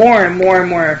getting more and more and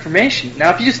more information.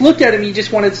 Now, if you just looked at him and you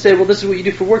just wanted to say, well, this is what you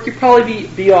do for work, you'd probably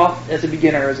be off as a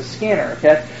beginner, as a scanner,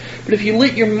 okay? But if you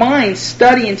let your mind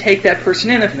study and take that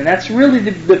person in, and that's really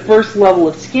the first level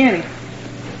of scanning,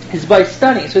 is by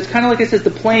studying. So it's kind of like I said,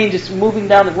 the plane just moving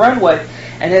down the runway,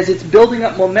 and as it's building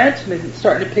up momentum and it's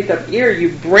starting to pick up air,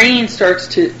 your brain starts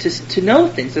to know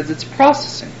things as it's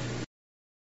processing.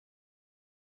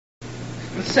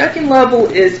 The second level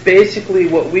is basically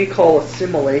what we call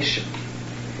assimilation.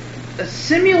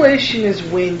 Assimilation is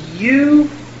when you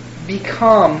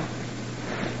become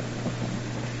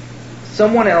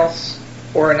someone else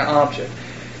or an object.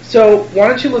 So why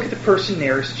don't you look at the person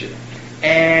nearest you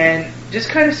and just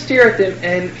kind of stare at them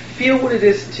and feel what it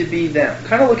is to be them.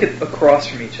 Kind of look at across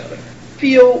from each other.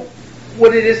 Feel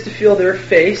what it is to feel their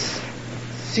face,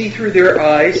 see through their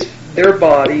eyes, their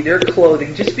body, their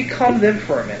clothing. Just become them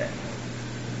for a minute.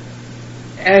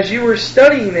 As you are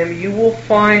studying them, you will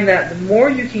find that the more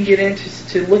you can get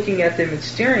into looking at them and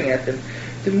staring at them,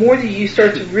 the more that you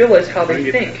start to realize how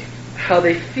they think, how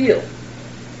they feel.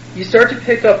 You start to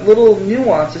pick up little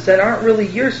nuances that aren't really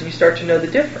yours, and you start to know the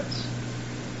difference.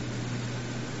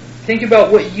 Think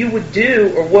about what you would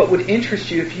do or what would interest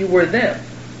you if you were them.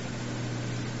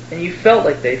 And you felt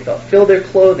like they felt. Feel their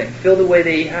clothing. Feel the way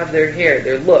they have their hair,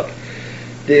 their look.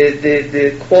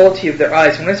 The quality of their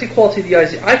eyes. When I say quality of the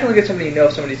eyes, I can look at somebody and know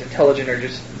if somebody's intelligent or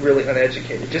just really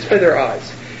uneducated, just by their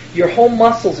eyes. Your whole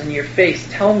muscles in your face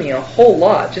tell me a whole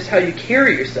lot, just how you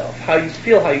carry yourself, how you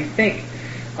feel, how you think,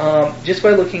 just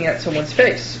by looking at someone's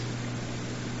face.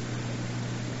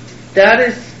 That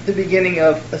is the beginning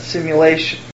of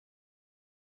assimilation.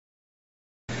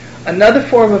 Another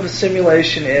form of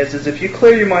assimilation is if you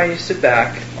clear your mind, you sit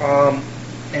back,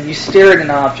 and you stare at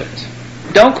an object.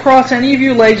 Don't cross any of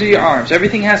your legs or your arms.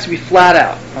 Everything has to be flat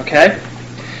out, okay?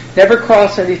 Never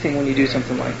cross anything when you do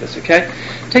something like this, okay?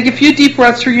 Take a few deep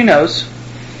breaths through your nose.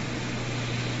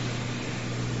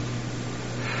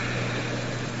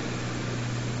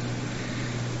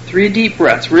 Three deep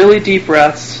breaths, really deep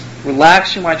breaths.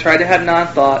 Relax your mind. Try to have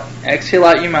non-thought. Exhale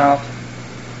out your mouth.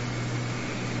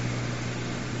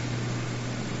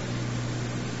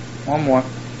 One more.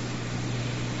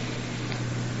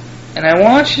 And I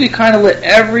want you to kind of let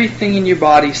everything in your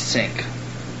body sink.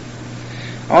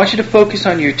 I want you to focus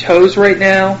on your toes right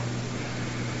now,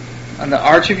 on the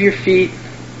arch of your feet.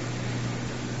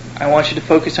 I want you to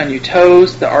focus on your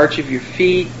toes, the arch of your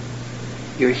feet,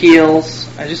 your heels.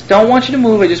 I just don't want you to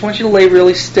move. I just want you to lay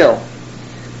really still,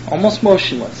 almost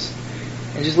motionless.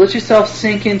 And just let yourself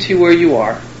sink into where you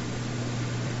are.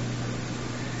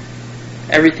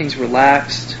 Everything's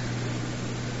relaxed.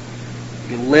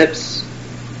 Your lips,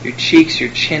 your cheeks,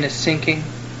 your chin is sinking.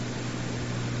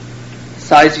 The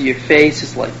sides of your face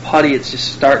is like putty. It's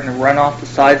just starting to run off the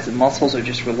sides. The muscles are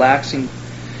just relaxing.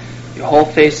 Your whole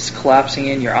face is collapsing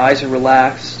in. Your eyes are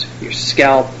relaxed. Your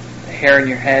scalp, the hair in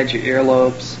your head, your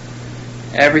earlobes.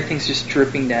 Everything's just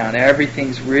dripping down.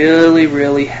 Everything's really,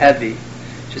 really heavy.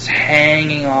 Just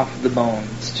hanging off of the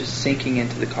bones. Just sinking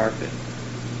into the carpet.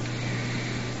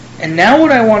 And now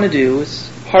what I want to do is,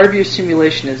 part of your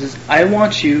simulation is I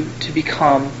want you to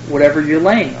become whatever you're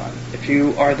laying on. If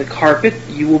you are the carpet,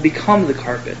 you will become the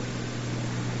carpet.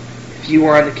 If you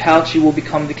are on the couch, you will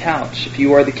become the couch. If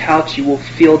you are the couch, you will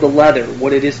feel the leather,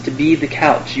 what it is to be the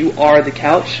couch. You are the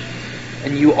couch,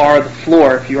 and you are the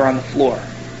floor if you are on the floor.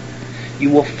 You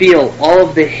will feel all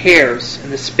of the hairs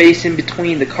and the space in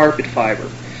between the carpet fiber.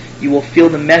 You will feel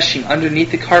the meshing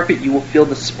underneath the carpet. You will feel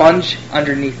the sponge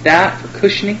underneath that for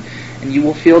cushioning. And you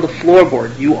will feel the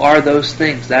floorboard. You are those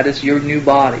things. That is your new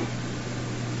body.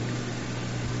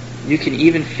 You can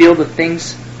even feel the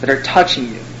things that are touching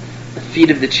you. The feet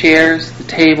of the chairs, the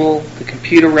table, the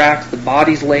computer racks, the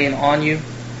bodies laying on you.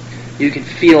 You can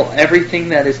feel everything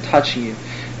that is touching you.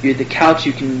 You're the couch.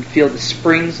 You can feel the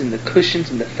springs and the cushions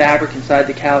and the fabric inside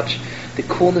the couch. The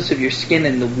coolness of your skin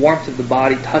and the warmth of the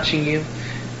body touching you.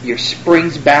 Your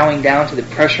springs bowing down to the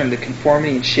pressure and the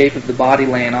conformity and shape of the body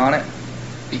laying on it.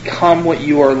 Become what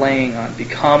you are laying on.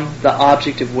 Become the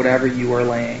object of whatever you are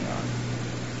laying on.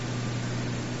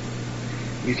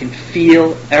 You can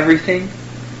feel everything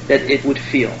that it would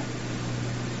feel.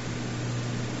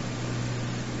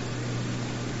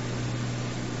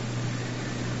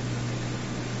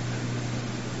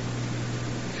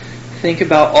 Think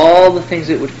about all the things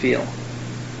it would feel.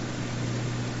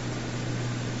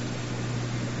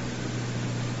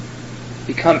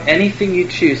 Become anything you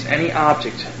choose, any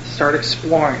object. Start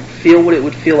exploring. Feel what it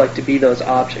would feel like to be those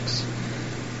objects.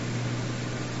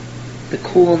 The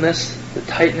coolness, the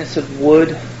tightness of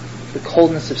wood, the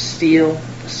coldness of steel,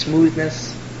 the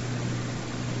smoothness.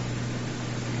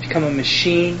 Become a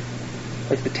machine,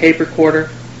 like the tape recorder,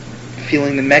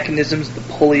 feeling the mechanisms, the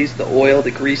pulleys, the oil,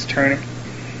 the grease turning.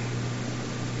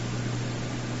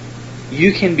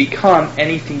 You can become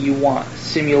anything you want.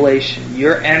 Simulation.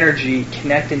 Your energy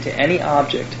connect into any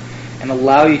object and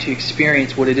allow you to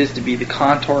experience what it is to be the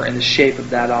contour and the shape of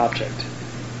that object.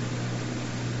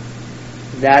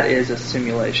 That is a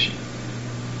simulation.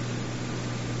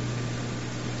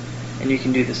 And you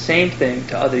can do the same thing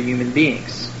to other human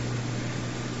beings.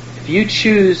 If you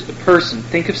choose a person,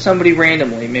 think of somebody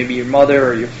randomly, maybe your mother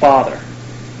or your father,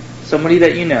 somebody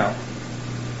that you know.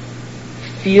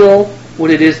 Feel what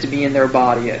it is to be in their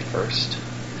body at first.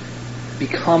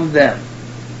 Become them.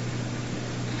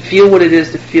 Feel what it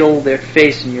is to feel their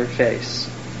face in your face.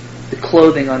 The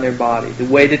clothing on their body. The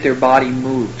way that their body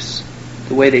moves.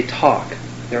 The way they talk.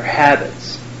 Their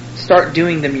habits. Start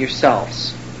doing them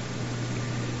yourselves.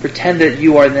 Pretend that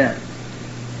you are them.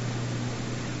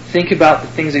 Think about the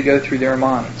things that go through their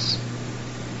minds.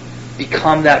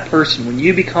 Become that person. When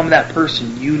you become that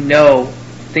person, you know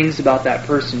things about that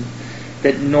person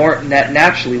that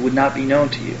naturally would not be known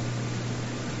to you.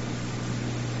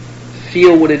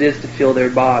 Feel what it is to feel their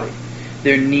body.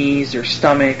 Their knees, their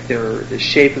stomach, the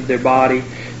shape of their body,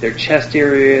 their chest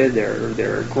area,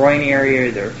 their groin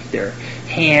area, their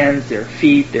hands, their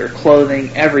feet, their clothing,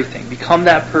 everything. Become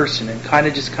that person and kind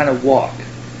of walk.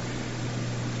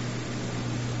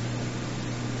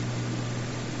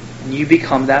 And you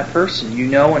become that person. You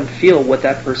know and feel what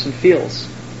that person feels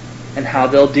and how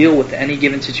they'll deal with any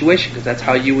given situation, because that's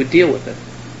how you would deal with it.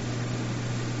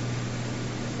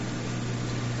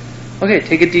 Okay,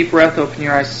 take a deep breath, open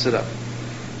your eyes, and sit up.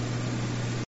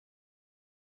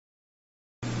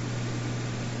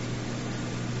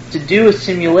 To do a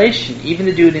simulation, even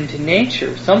to do it into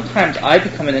nature, sometimes I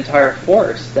become an entire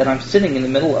forest that I'm sitting in the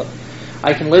middle of.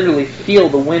 I can literally feel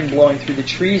the wind blowing through the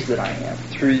trees that I am,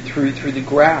 through the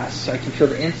grass. I can feel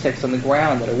the insects on the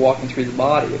ground that are walking through the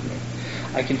body of me.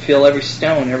 I can feel every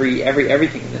stone,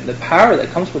 everything. The power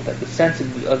that comes with that, the sense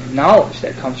of knowledge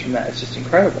that comes from that, is just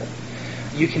incredible.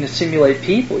 You can assimilate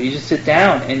people. You just sit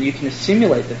down and you can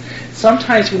assimilate them.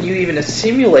 Sometimes when you even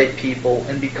assimilate people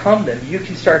and become them, you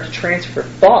can start to transfer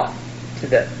thought to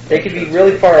them. They can be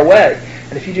really far away.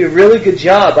 And if you do a really good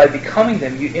job by becoming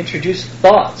them, you introduce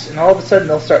thoughts, and all of a sudden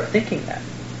they'll start thinking that.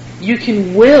 You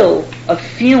can will a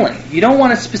feeling. You don't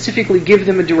want to specifically give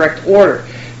them a direct order.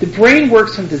 The brain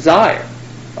works on desire.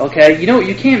 Okay,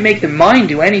 you can't make the mind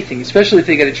do anything, especially if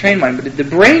they get a trained mind, but the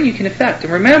brain you can affect.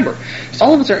 And remember,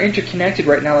 all of us are interconnected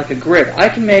right now like a grid. I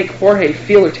can make Jorge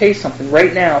feel or taste something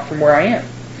right now from where I am,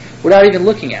 without even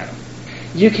looking at him.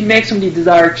 You can make somebody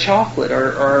desire chocolate,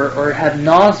 or have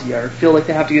nausea, or feel like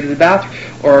they have to go to the bathroom,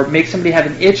 or make somebody have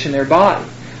an itch in their body.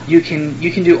 You can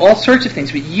do all sorts of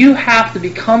things, but you have to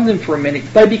become them for a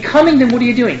minute. By becoming them, what are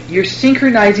you doing? You're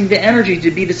synchronizing the energy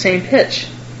to be the same pitch.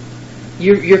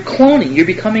 You're cloning. You're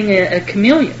becoming a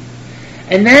chameleon.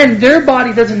 And then their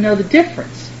body doesn't know the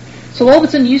difference. So all of a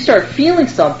sudden you start feeling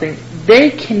something, they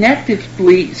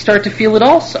connectively start to feel it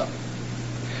also.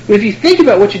 But if you think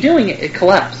about what you're doing, it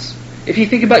collapses. If you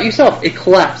think about yourself, it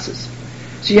collapses.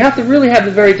 So you have to really have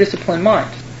a very disciplined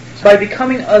mind. By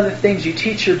becoming other things, you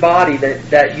teach your body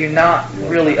that you're not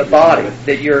really a body,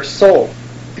 that you're a soul.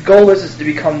 The goal is to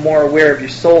become more aware of your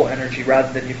soul energy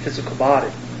rather than your physical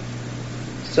body.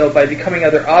 So by becoming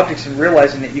other objects and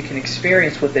realizing that you can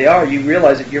experience what they are, you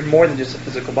realize that you're more than just a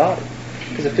physical body.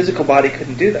 Because a physical body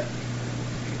couldn't do that.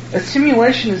 A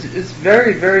simulation is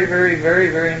very, very, very, very,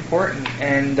 very important.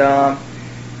 And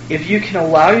if you can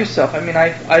allow yourself,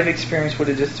 I've experienced what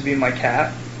it is to be my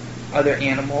cat, other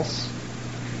animals.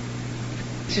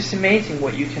 It's just amazing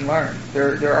what you can learn.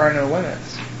 There are no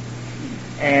limits.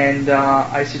 And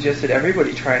I suggest that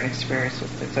everybody try and experience those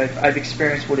things. I've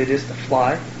experienced what it is to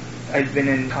fly. I've been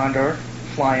in Condor,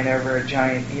 flying over a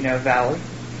giant, valley,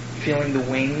 feeling the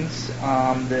wings,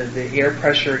 the air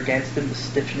pressure against them, the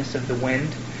stiffness of the wind,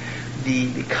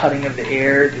 the cutting of the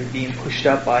air, being pushed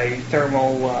up by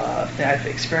thermal. I've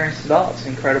experienced it all. It's an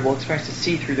incredible experience to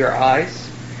see through their eyes.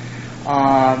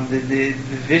 The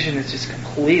vision is just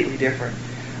completely different.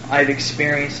 I've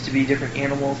experienced to be different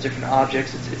animals, different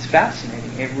objects. It's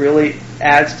fascinating. It really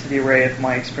adds to the array of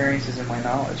my experiences and my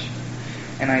knowledge.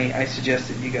 And I suggest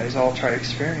that you guys all try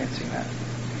experiencing that.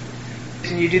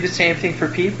 And you do the same thing for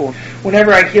people.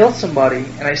 Whenever I heal somebody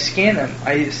and I scan them,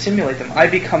 I simulate them, I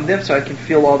become them so I can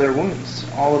feel all their wounds,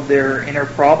 all of their inner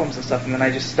problems and stuff, and then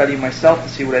I just study myself to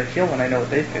see what I feel and I know what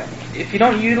they feel. If you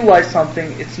don't utilize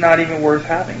something, it's not even worth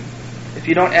having. If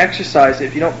you don't exercise it,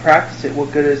 if you don't practice it,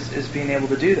 what good is being able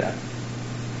to do that?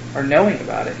 Or knowing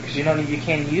about it, because you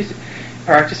can't use it.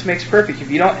 Practice makes perfect. If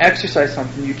you don't exercise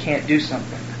something, you can't do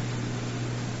something.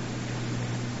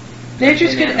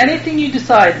 Nature's good. Anything you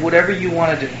decide, whatever you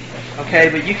want to do, okay?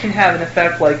 But you can have an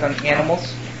effect like on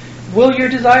animals. Will your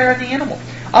desire on the animal?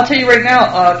 I'll tell you right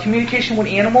now, communication with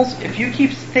animals, if you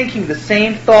keep thinking the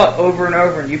same thought over and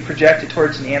over and you project it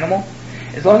towards an animal,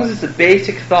 as long as it's a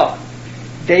basic thought,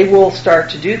 they will start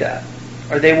to do that,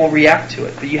 or they will react to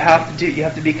it. But you have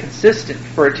to be consistent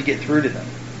for it to get through to them.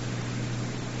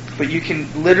 But you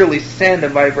can literally send a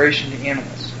vibration to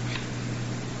animals.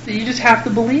 You just have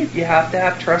to believe. You have to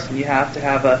have trust, and you have to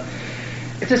have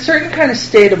it's a certain kind of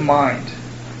state of mind.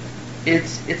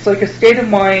 It's like a state of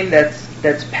mind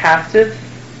that's passive,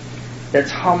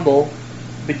 that's humble,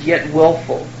 but yet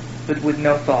willful, but with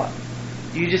no thought.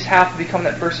 You just have to become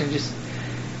that person. Just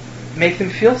make them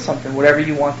feel something, whatever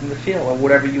you want them to feel, or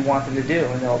whatever you want them to do,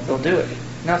 and they'll do it.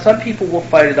 Now, some people will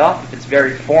fight it off if it's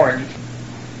very foreign.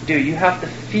 You have to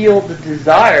feel the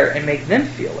desire and make them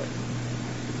feel it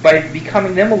by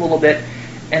becoming them a little bit,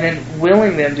 and then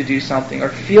willing them to do something or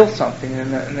feel something,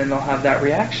 and then they'll have that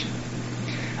reaction.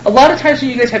 A lot of times when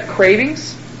you guys have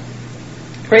cravings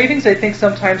I think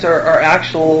sometimes are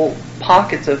actual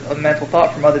pockets of mental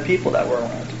thought from other people that were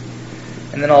around.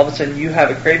 And then all of a sudden you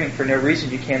have a craving for no reason,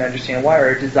 you can't understand why, or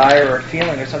a desire or a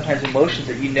feeling, or sometimes emotions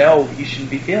that you know you shouldn't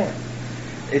be feeling.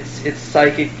 It's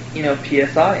psychic,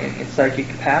 PSI, it's psychic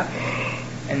pathing,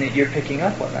 and that you're picking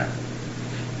up on that.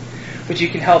 But you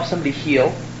can help somebody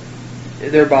heal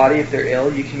their body if they're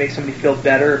ill. You can make somebody feel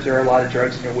better if there are a lot of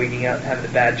drugs and they're wigging out and having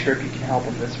a bad trip. You can help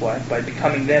them this way by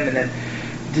becoming them and then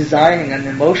designing an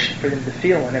emotion for them to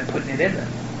feel and then putting it in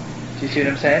them. Do you see what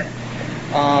I'm saying?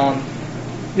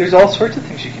 There's all sorts of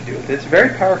things you can do with it. It's a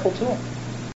very powerful tool.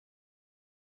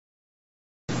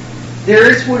 There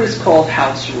is what is called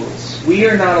house rules. We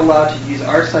are not allowed to use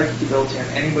our psychic ability on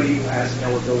anybody who has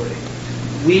no ability.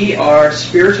 We are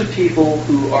spiritual people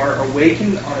who are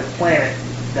awakened on a planet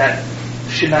that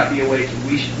should not be awakened.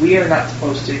 We are not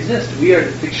supposed to exist. We are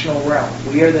the fictional realm.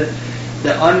 We are the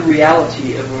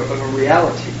unreality of a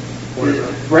reality.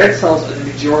 The red cells are the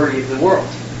majority of the world.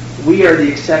 We are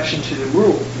the exception to the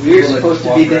rule. We are supposed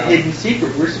to be the hidden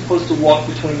secret. We're supposed to walk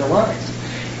between the lines.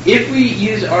 If we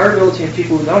use our ability on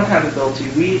people who don't have ability,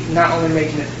 we not only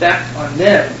make an effect on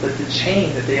them, but the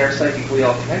chain that they are psychically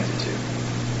all connected to.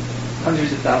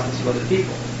 Hundreds of thousands of other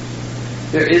people.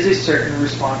 There is a certain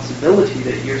responsibility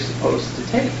that you're supposed to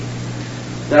take.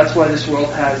 That's why this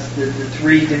world has the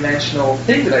three-dimensional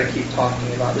thing that I keep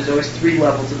talking about. There's always three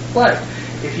levels of play.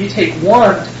 If you take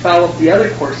one to foul up the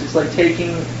other course, it's like taking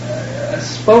a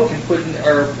spoke and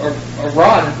or a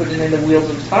rod and putting it in the wheels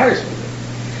of the tires with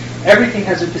it. Everything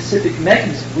has a specific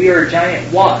mechanism. We are a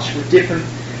giant watch with different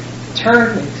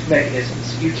turning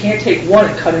mechanisms. You can't take one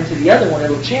and cut into the other one,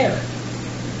 it'll jam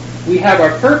it. We have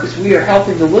our purpose. We are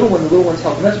helping the little one's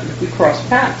helping us, but if we cross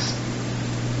paths,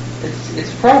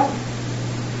 it's a problem.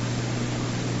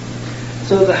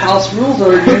 So the house rules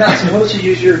are you're not supposed to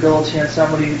use your ability on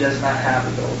somebody who does not have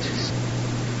abilities.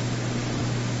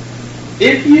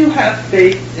 If you have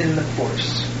faith in the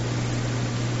Force,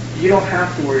 you don't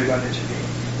have to worry about intervening.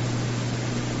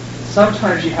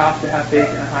 Sometimes you have to have faith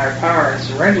in a higher power and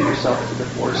surrender yourself to the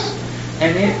Force,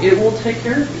 and it will take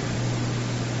care of you.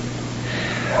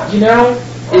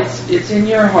 It's in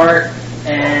your heart,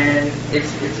 and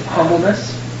it's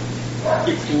humbleness,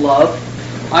 it's love.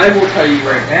 I will tell you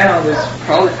right now, there's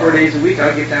probably 4 days a week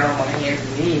I'll get down on my hands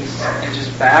and knees and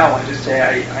just bow and just say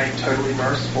I'm totally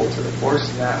merciful to the Force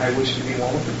and that I wish to be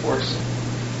one with the Force.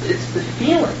 It's the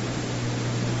feeling.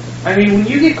 I mean, when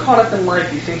you get caught up in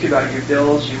life, you think about your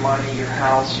bills, your money, your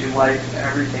house, your life,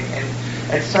 everything, and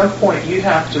at some point you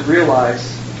have to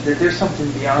realize that there's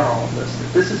something beyond all of this,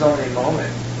 that this is only a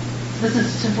moment. This is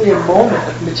simply a moment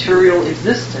of material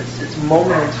existence. It's a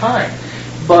moment in time.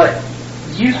 But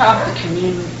you have to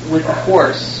commune with the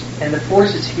Force, and the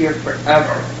Force is here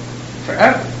forever.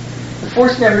 Forever. The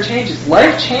Force never changes.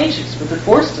 Life changes, but the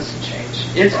Force doesn't change.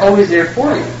 It's always there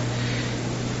for you.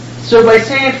 So by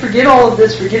saying, forget all of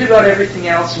this, forget about everything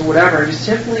else and whatever, just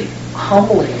simply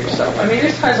humbling yourself. I mean,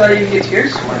 there's times I even get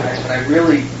tears in my eyes when I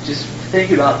really just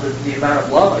think about the amount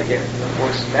of love I get from the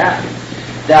Force back,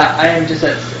 that I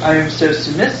am so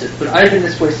submissive. But I've been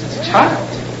this way since a child.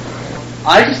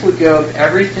 I just let go of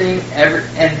everything, and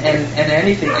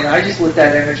anything, and I just let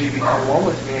that energy become one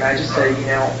with me, and I just say,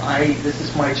 this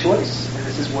is my choice, and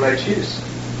this is what I choose.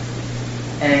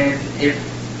 And if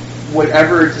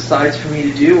whatever it decides for me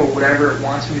to do, or whatever it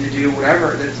wants me to do,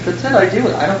 whatever, that's it, I do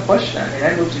it. I don't question it. I mean,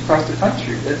 I moved across the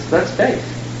country. That's faith.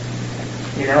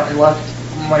 And left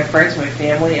my friends, my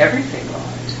family, everything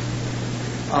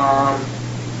behind.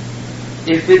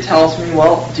 If it tells me,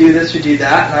 well, do this or do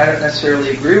that, and I don't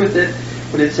necessarily agree with it,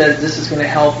 but it says this is going to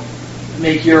help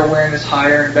make your awareness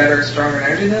higher and better, stronger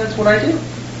energy, then that's what I do.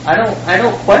 I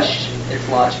don't question its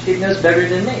logic. It knows better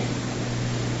than me.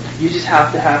 You just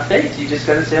have to have faith. You just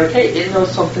got to say, okay, it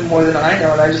knows something more than I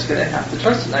know, and I'm just going to have to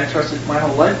trust it. And I've trusted it my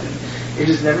whole life, and it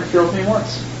just never failed me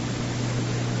once.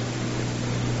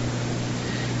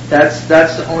 That's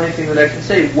the only thing that I can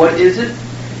say. What is it?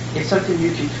 It's something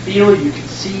you can feel, you can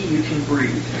see, you can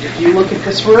breathe. If you look at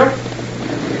this room,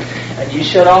 and you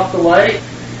shut off the light,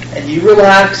 and you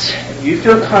relax, and you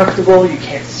feel comfortable, you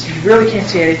really can't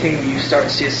see anything, you start to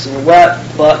see a silhouette,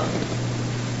 but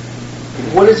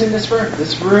what is in this room?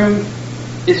 This room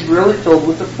is really filled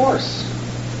with the Force.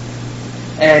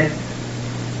 And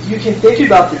you can think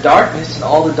about the darkness and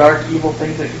all the dark, evil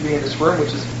things that could be in this room,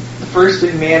 which is the first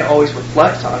thing man always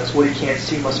reflects on, is what he can't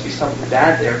see must be something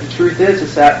bad there. The truth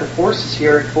is that the Force is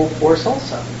here in full force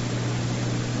also.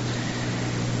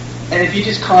 And if you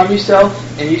just calm yourself,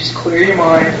 and you just clear your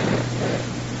mind,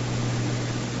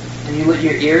 and you let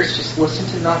your ears just listen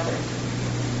to nothing,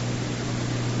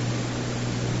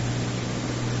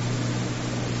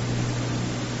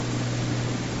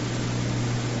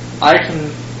 I can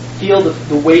feel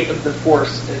the weight of the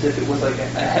Force as if it was like a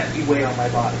heavy weight on my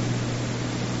body.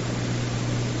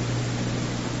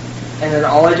 And then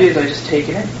all I do is I just take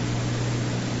it in.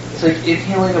 It's like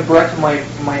inhaling a breath of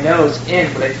my nose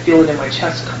in, but I feel it in my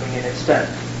chest coming in instead.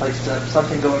 Like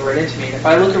something going right into me. And if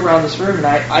I look around this room and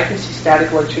I can see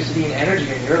static electricity and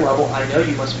energy on your level, I know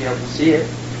you must be able to see it.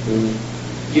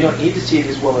 Mm-hmm. You don't need to see it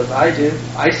as well as I do.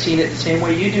 I've seen it the same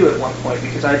way you do at one point,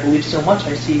 because I believe so much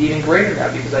I see it even greater now,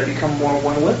 because I become more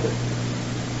one with it.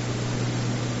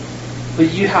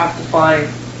 But you have to find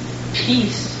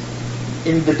peace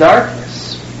in the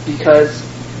darkness, because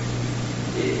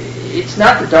it's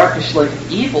not the darkness like an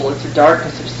evil, it's a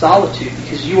darkness of solitude,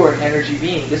 because you are an energy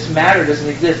being. This matter doesn't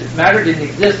exist. If matter didn't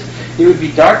exist, there would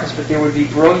be darkness, but there would be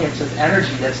brilliance of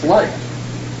energy. That's life.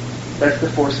 That's the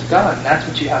Force of God, and that's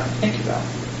what you have to think about.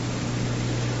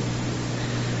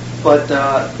 But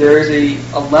there is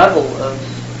a level of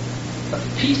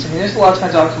peace. I mean, there's a lot of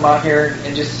times I'll come out here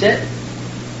and just sit.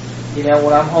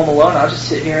 When I'm home alone, I'll just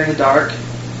sit here in the dark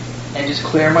and just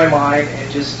clear my mind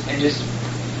and just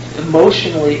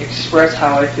emotionally express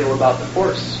how I feel about the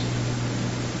Force.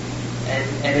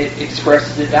 And it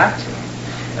expresses it back to me.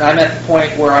 And I'm at the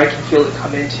point where I can feel it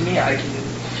come into me. I can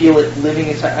feel it living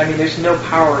inside. I mean, there's no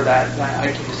power that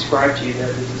I can describe to you that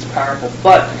is as powerful.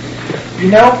 But,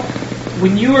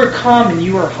 when you are calm and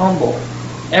you are humble,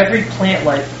 every plant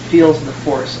life feels the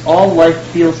Force. All life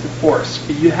feels the Force.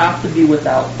 But you have to be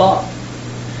without thought.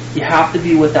 You have to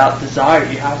be without desire.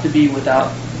 You have to be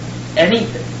without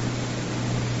anything.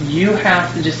 You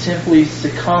have to just simply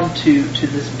succumb to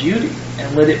this beauty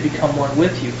and let it become one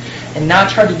with you. And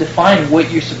not try to define what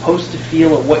you're supposed to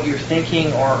feel or what you're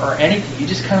thinking or anything. You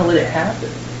just kind of let it happen.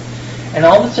 And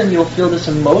all of a sudden you'll feel this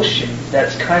emotion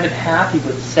that's kind of happy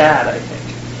but sad, I think.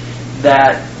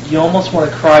 That you almost want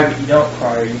to cry but you don't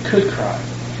cry, or you could cry.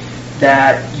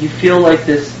 That you feel like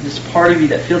this part of you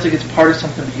that feels like it's part of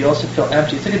something, but you also feel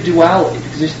empty. It's like a duality,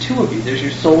 because there's two of you. There's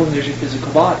your soul and there's your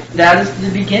physical body. That is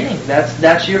the beginning.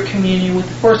 That's your communion with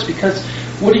the Force, because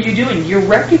what are you doing? You're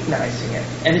recognizing it.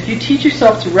 And if you teach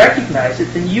yourself to recognize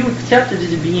it, then you accept it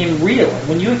as being real. And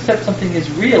when you accept something as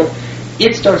real,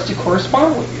 it starts to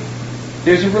correspond with you.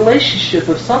 There's a relationship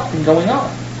of something going on.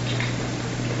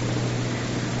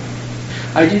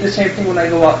 I do the same thing when I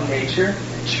go out in nature,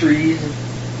 trees, and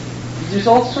there's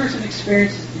all sorts of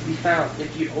experiences to be found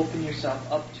if you open yourself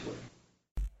up to it.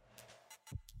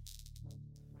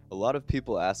 A lot of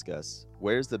people ask us,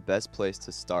 where's the best place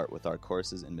to start with our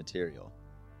courses and material?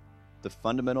 The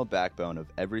fundamental backbone of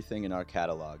everything in our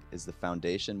catalog is the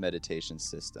Foundation Meditation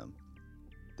System.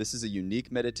 This is a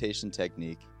unique meditation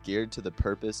technique geared to the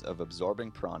purpose of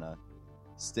absorbing prana,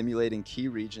 stimulating key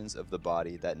regions of the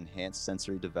body that enhance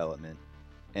sensory development,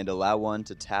 and allow one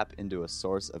to tap into a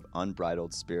source of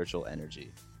unbridled spiritual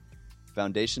energy.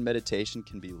 Foundation meditation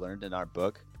can be learned in our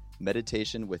book,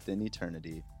 Meditation Within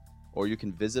Eternity, or you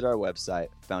can visit our website,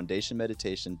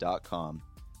 foundationmeditation.com,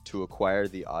 to acquire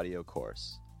the audio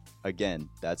course. Again,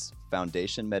 that's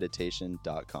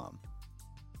foundationmeditation.com.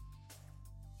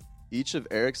 Each of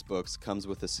Eric's books comes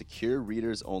with a secure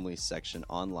readers-only section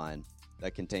online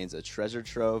that contains a treasure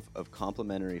trove of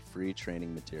complimentary free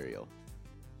training material.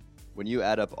 When you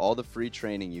add up all the free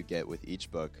training you get with each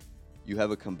book, you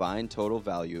have a combined total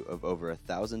value of over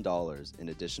 $1,000 in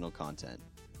additional content.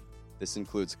 This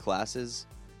includes classes,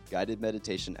 guided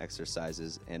meditation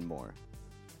exercises, and more.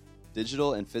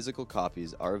 Digital and physical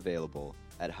copies are available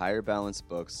at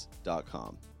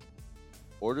higherbalancebooks.com.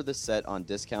 Order the set on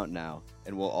discount now,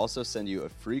 and we'll also send you a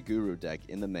free Guru deck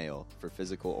in the mail for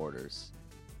physical orders.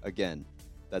 Again,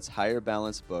 that's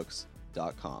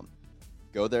higherbalancebooks.com.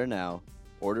 Go there now,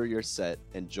 order your set,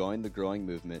 and join the growing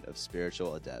movement of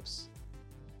spiritual adepts.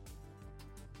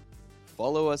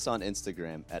 Follow us on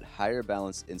Instagram at Higher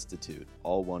Balance Institute,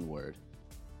 all one word.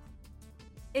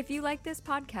 If you like this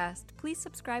podcast, please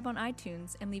subscribe on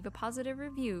iTunes and leave a positive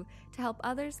review to help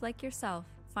others like yourself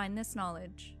find this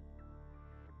knowledge.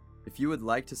 If you would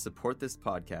like to support this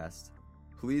podcast,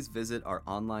 please visit our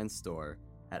online store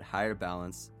at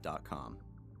higherbalance.com.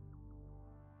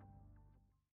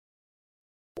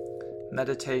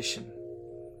 Meditation.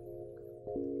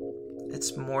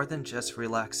 It's more than just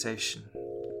relaxation.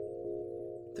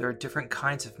 There are different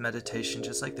kinds of meditation,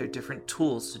 just like there are different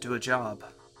tools to do a job.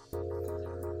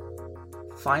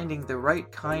 Finding the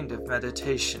right kind of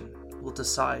meditation will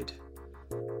decide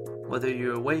whether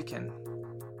you awaken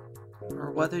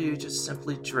or whether you just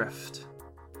simply drift.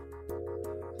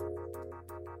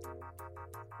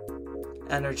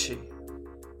 Energy.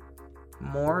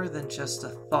 More than just a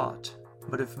thought,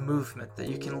 but of movement that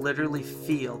you can literally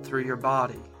feel through your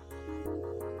body.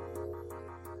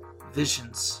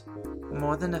 Visions.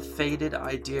 More than a faded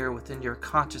idea within your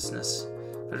consciousness,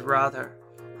 but rather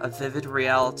a vivid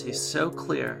reality so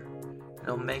clear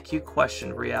it'll make you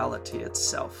question reality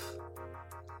itself.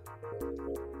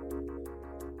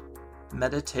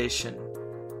 Meditation,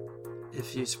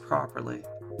 if used properly,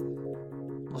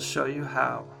 will show you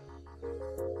how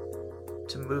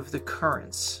to move the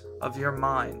currents of your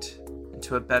mind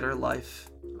into a better life,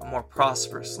 a more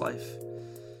prosperous life,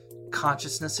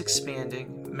 consciousness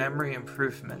expanding, memory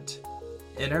improvement,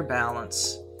 inner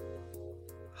balance,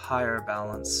 higher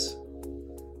balance.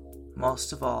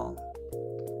 Most of all,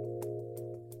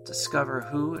 discover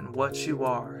who and what you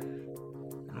are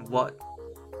and what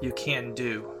you can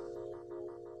do.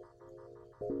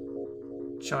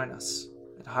 Join us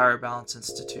at Higher Balance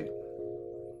Institute.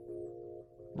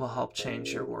 We'll help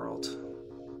change your world.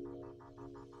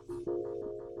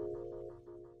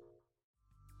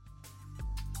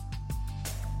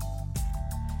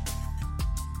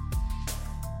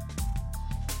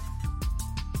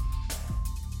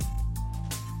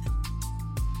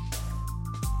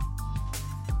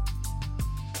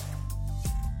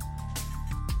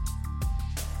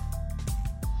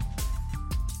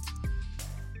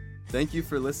 Thank you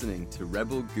for listening to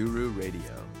Rebel Guru Radio.